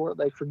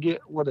they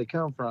forget where they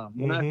come from.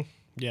 You know?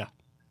 Yeah.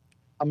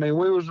 I mean,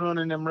 we was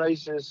running them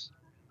races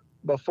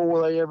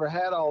before they ever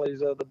had all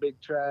these other big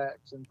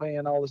tracks and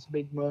paying all this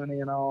big money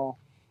and all.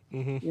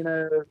 Mm-hmm.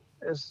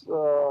 It's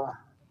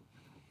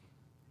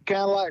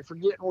kind of like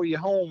forgetting where your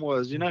home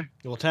was,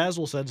 Well,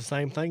 Tazewell said the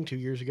same thing 2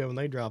 years ago when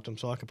they dropped him,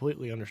 so I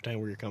completely understand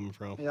where you're coming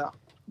from. Yeah,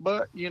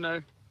 but,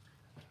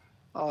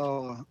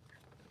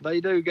 they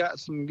do got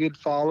some good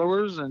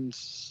followers and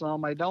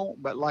some they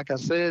don't. But like I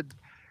said,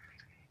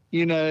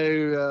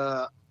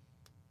 I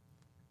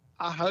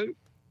hope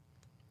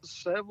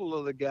several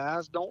of the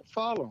guys don't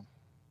follow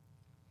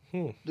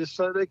them. Just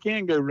so they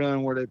can go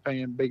run where they're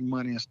paying big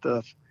money and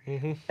stuff.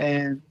 Mm-hmm.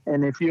 And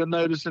if you'll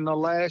notice in the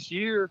last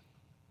year,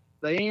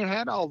 they ain't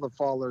had all the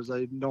followers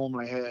they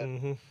normally had.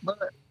 Mm-hmm.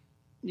 But,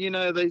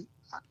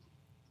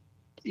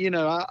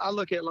 I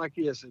look at it like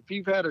this. If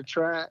you've had a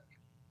track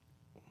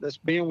that's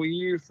been with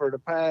you for the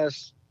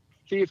past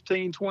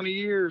 15, 20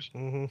 years,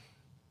 mm-hmm.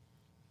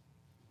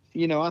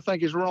 I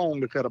think it's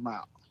wrong to cut them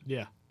out.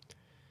 Yeah.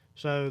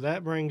 So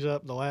that brings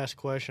up the last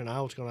question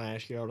I was going to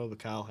ask you, although the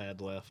Kyle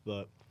had left.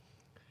 But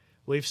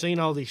we've seen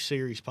all these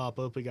series pop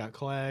up. We got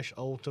Clash,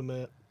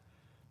 Ultimate.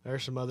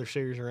 There's some other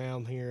series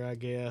around here, I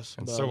guess.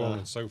 And so on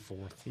and so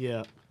forth.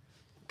 Yeah.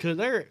 Because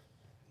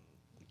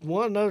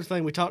another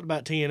thing we talked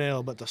about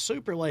TNL, but the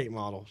super late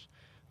models,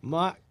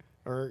 Mike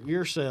or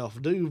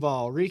yourself,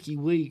 Duval, Ricky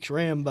Weeks,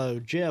 Rambo,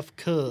 Jeff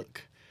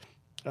Cook.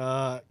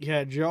 You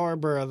had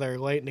Jarborough there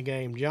late in the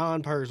game,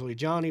 John Pursley,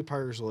 Johnny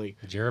Pursley,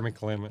 Jeremy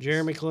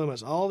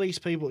Clements. All these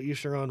people that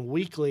used to run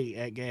weekly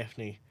at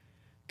Gaffney.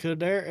 Could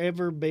there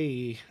ever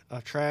be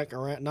a track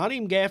around, not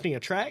even Gaffney, a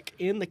track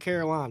in the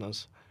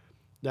Carolinas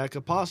that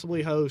could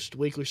possibly host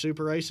weekly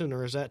super racing,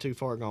 or is that too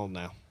far gone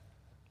now?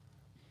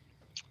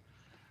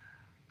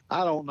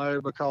 I don't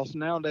know, because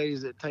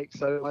nowadays it takes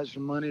so much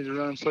money to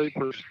run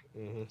supers.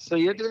 Mm-hmm.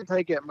 See, it didn't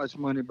take that much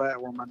money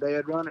back when my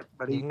dad run it,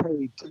 but he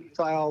paid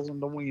 $2,000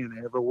 to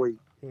win every week.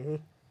 Mm-hmm.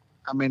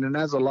 I mean, and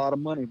that's a lot of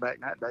money back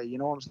in that day. You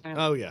know what I'm saying?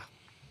 Oh yeah.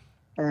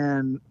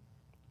 And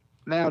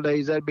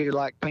nowadays that'd be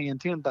like paying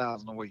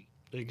 $10,000 a week.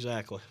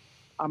 Exactly.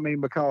 I mean,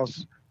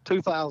 because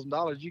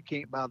 $2,000 you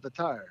can't buy the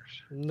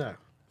tires. No.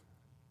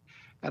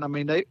 And I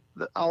mean,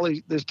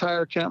 these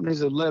tire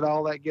companies have let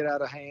all that get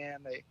out of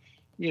hand. They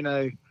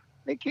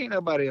can't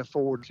nobody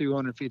afford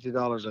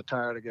 $250 a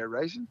tire to go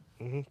racing.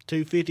 Mm-hmm.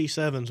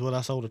 257 is what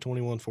I sold a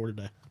 21 for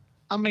today.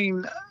 I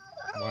mean,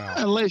 wow.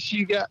 Unless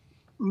you got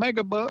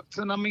mega bucks,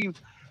 and I mean,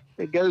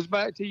 it goes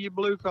back to your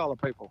blue collar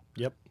people.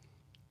 Yep.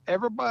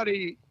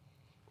 Everybody,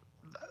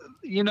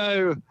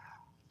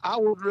 I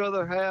would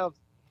rather have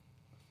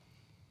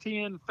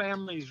 10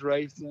 families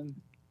racing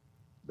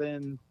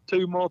than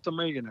 2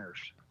 multimillionaires.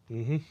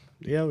 Mm-hmm.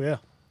 Yeah.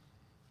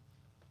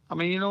 I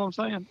mean, you know what I'm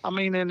saying? I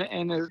mean, and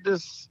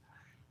it's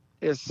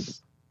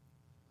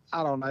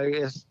I don't know,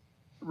 it's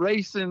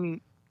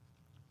racing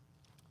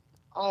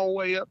all the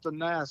way up to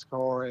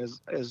NASCAR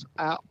is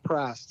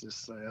outpriced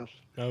itself.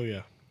 Oh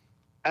yeah.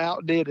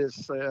 Outdid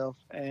itself,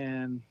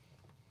 and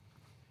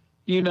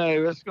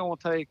it's going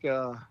to take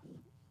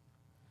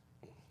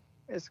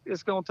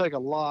it's going to take a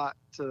lot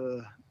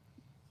to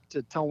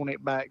tone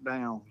it back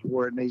down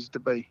where it needs to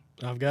be.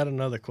 I've got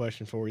another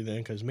question for you then,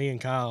 because me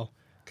and Kyle,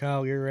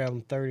 you're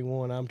around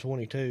 31, I'm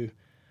 22.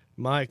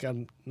 Mike,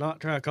 I'm not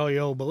trying to call you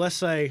old, but let's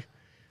say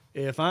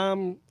by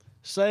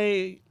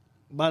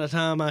the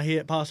time I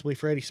hit possibly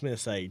Freddie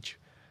Smith's age,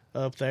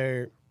 up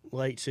there,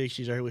 late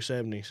 60s, early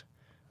 70s,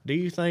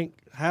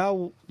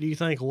 how do you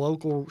think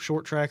local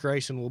short track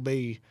racing will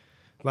be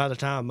by the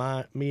time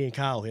me and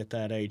Kyle hit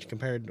that age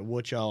compared to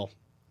what y'all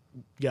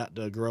got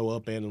to grow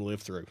up in and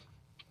live through?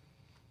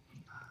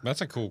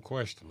 That's a cool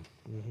question.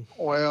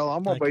 Well,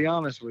 I'm going to be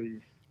honest with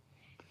you.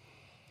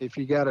 If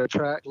you got a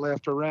track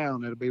left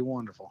around, it'll be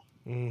wonderful.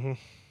 Mm-hmm.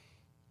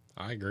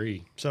 I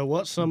agree. So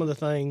what's some of the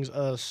things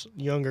us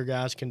younger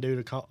guys can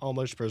do to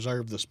almost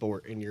preserve the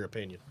sport, in your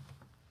opinion?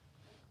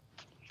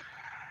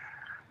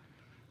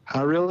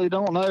 I really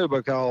don't know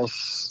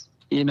because,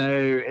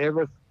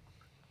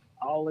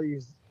 all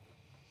these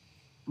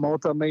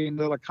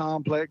multi-million-dollar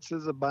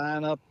complexes are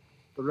buying up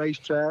the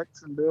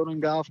racetracks and building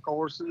golf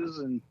courses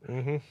and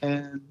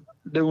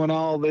doing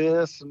all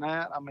this and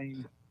that. I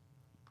mean,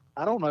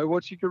 I don't know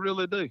what you could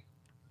really do.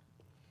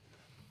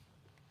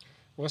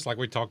 Well, it's like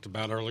we talked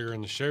about earlier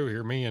in the show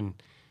here. Me and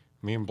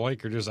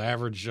Blake are just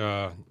average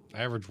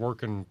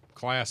working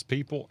class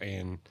people,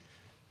 and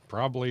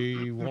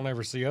probably won't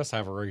ever see us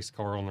have a race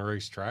car on the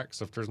racetrack.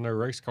 So if there's no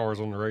race cars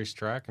on the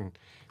racetrack and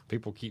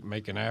people keep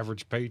making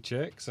average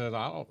paychecks, and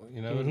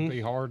it'd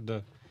be hard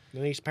to.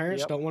 And these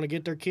parents don't want to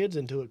get their kids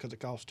into it because it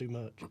costs too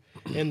much,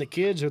 and the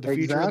kids are the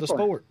future of the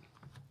sport.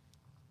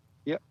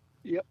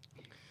 Yep.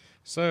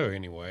 So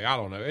anyway, I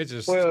don't know. It's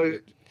just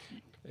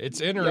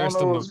it's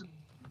interesting.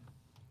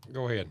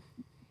 Go ahead.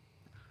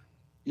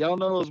 Y'all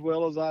know as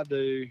well as I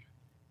do,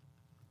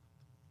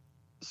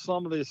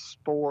 some of this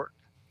sport,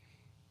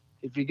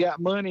 if you got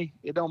money,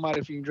 it don't matter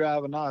if you can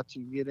drive or not,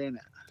 you can get in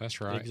it.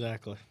 That's right.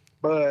 Exactly.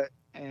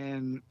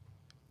 And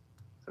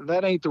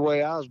that ain't the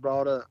way I was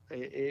brought up.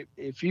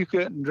 If you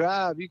couldn't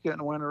drive, you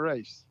couldn't win a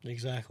race.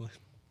 Exactly.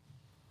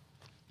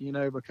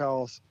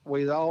 Because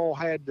we all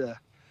had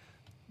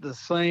the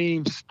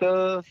same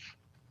stuff.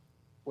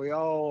 We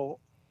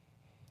all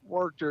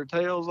worked our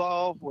tails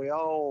off. We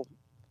all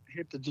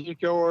hit the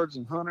junkyards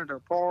and hunted our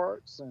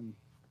parts, and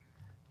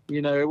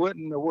it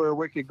wasn't where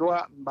we could go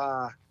out and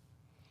buy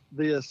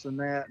this and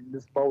that and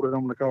just bolt it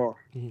on the car.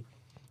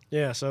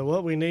 Yeah, so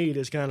what we need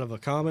is kind of a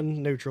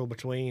common neutral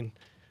between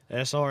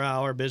SRI,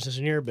 our business,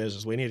 and your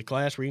business. We need a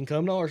class where you can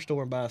come to our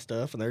store and buy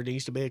stuff, and there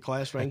needs to be a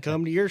class where you can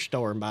come to your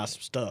store and buy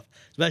some stuff.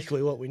 It's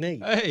basically what we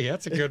need. Hey,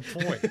 that's a good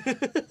point.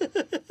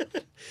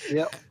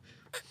 Yep.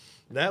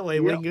 That way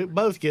we can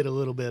both get a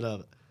little bit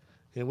of it.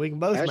 And we can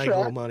both make a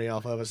little money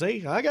off of it.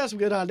 See, I got some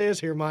good ideas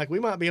here, Mike. We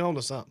might be on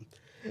to something.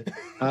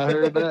 I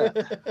heard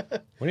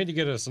that. We need to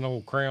get us an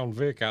old Crown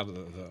Vic out of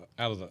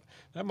the.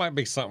 That might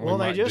be something. Well,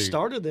 we they might just do.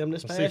 started them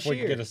this past year. See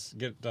if we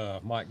can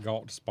get Mike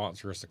Gault to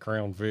sponsor us a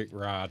Crown Vic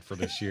ride for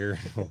this year.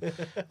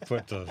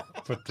 put the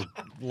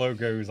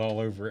logos all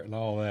over it and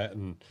all that,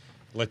 and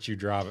let you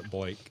drive it,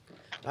 Blake.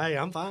 Hey,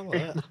 I'm fine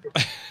with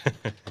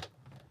that.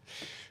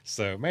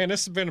 So, man,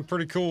 this has been a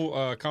pretty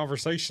cool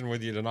conversation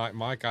with you tonight,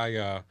 Mike.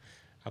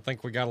 I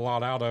think we got a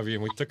lot out of you,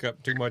 and we took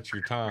up too much of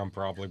your time,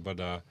 probably. But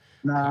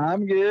Nah,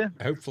 I'm good.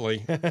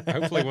 Hopefully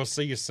we'll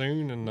see you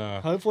soon. And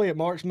hopefully at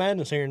March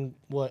Madness here in,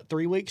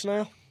 3 weeks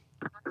now?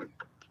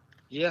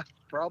 Yeah,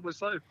 probably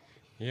so.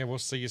 Yeah, we'll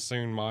see you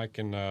soon, Mike.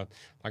 And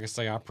like I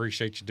say, I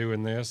appreciate you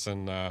doing this,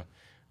 and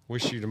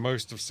wish you the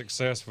most of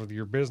success with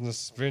your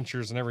business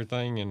ventures and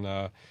everything. And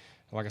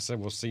like I said,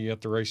 we'll see you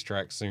at the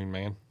racetrack soon,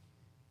 man.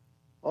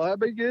 Well,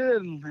 that'd be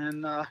good.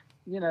 And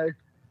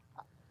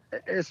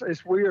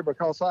it's weird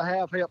because I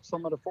have helped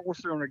some of the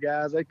 4-cylinder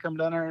guys. They come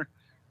down there,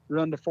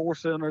 run the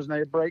 4-cylinders, and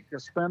they break a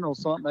spindle or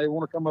something. They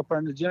want to come up there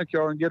in the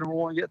junkyard and get them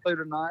one and get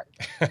through tonight.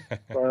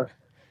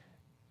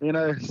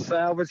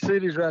 Salvage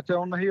City's right there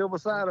on the hill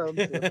beside them.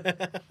 So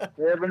if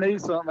they ever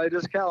need something, they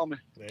just call me.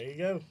 There you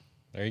go.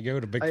 There you go.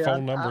 The big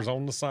phone number's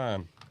on the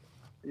sign.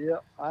 Yeah,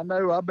 I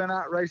know. I've been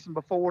out racing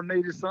before,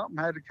 needed something,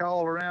 had to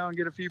call around,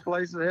 get a few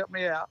places to help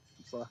me out.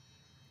 So.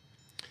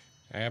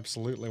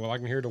 Absolutely. Well, I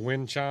can hear the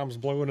wind chimes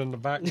blowing in the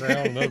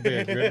background, and that'll be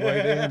a good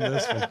way to end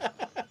this one.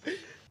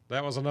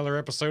 That was another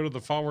episode of the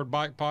Forward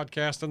Bike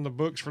Podcast in the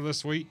books for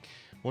this week.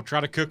 We'll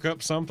try to cook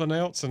up something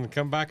else and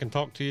come back and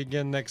talk to you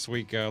again next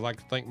week. I'd like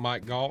to thank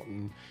Mike Gault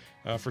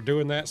for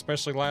doing that,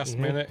 especially last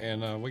minute,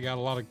 and we got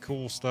a lot of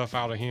cool stuff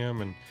out of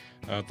him.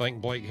 And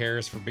thank Blake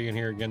Harris for being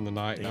here again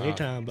tonight.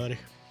 Anytime, buddy.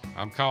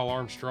 I'm Kyle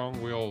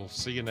Armstrong. We'll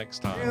see you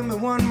next time. Tell me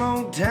one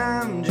more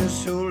time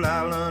just so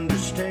I'll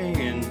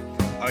understand.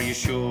 Are you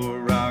sure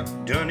Rock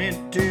done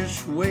it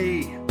this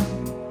way?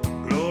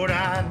 Lord,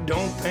 I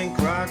don't think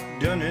Rock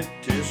done it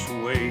this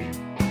way.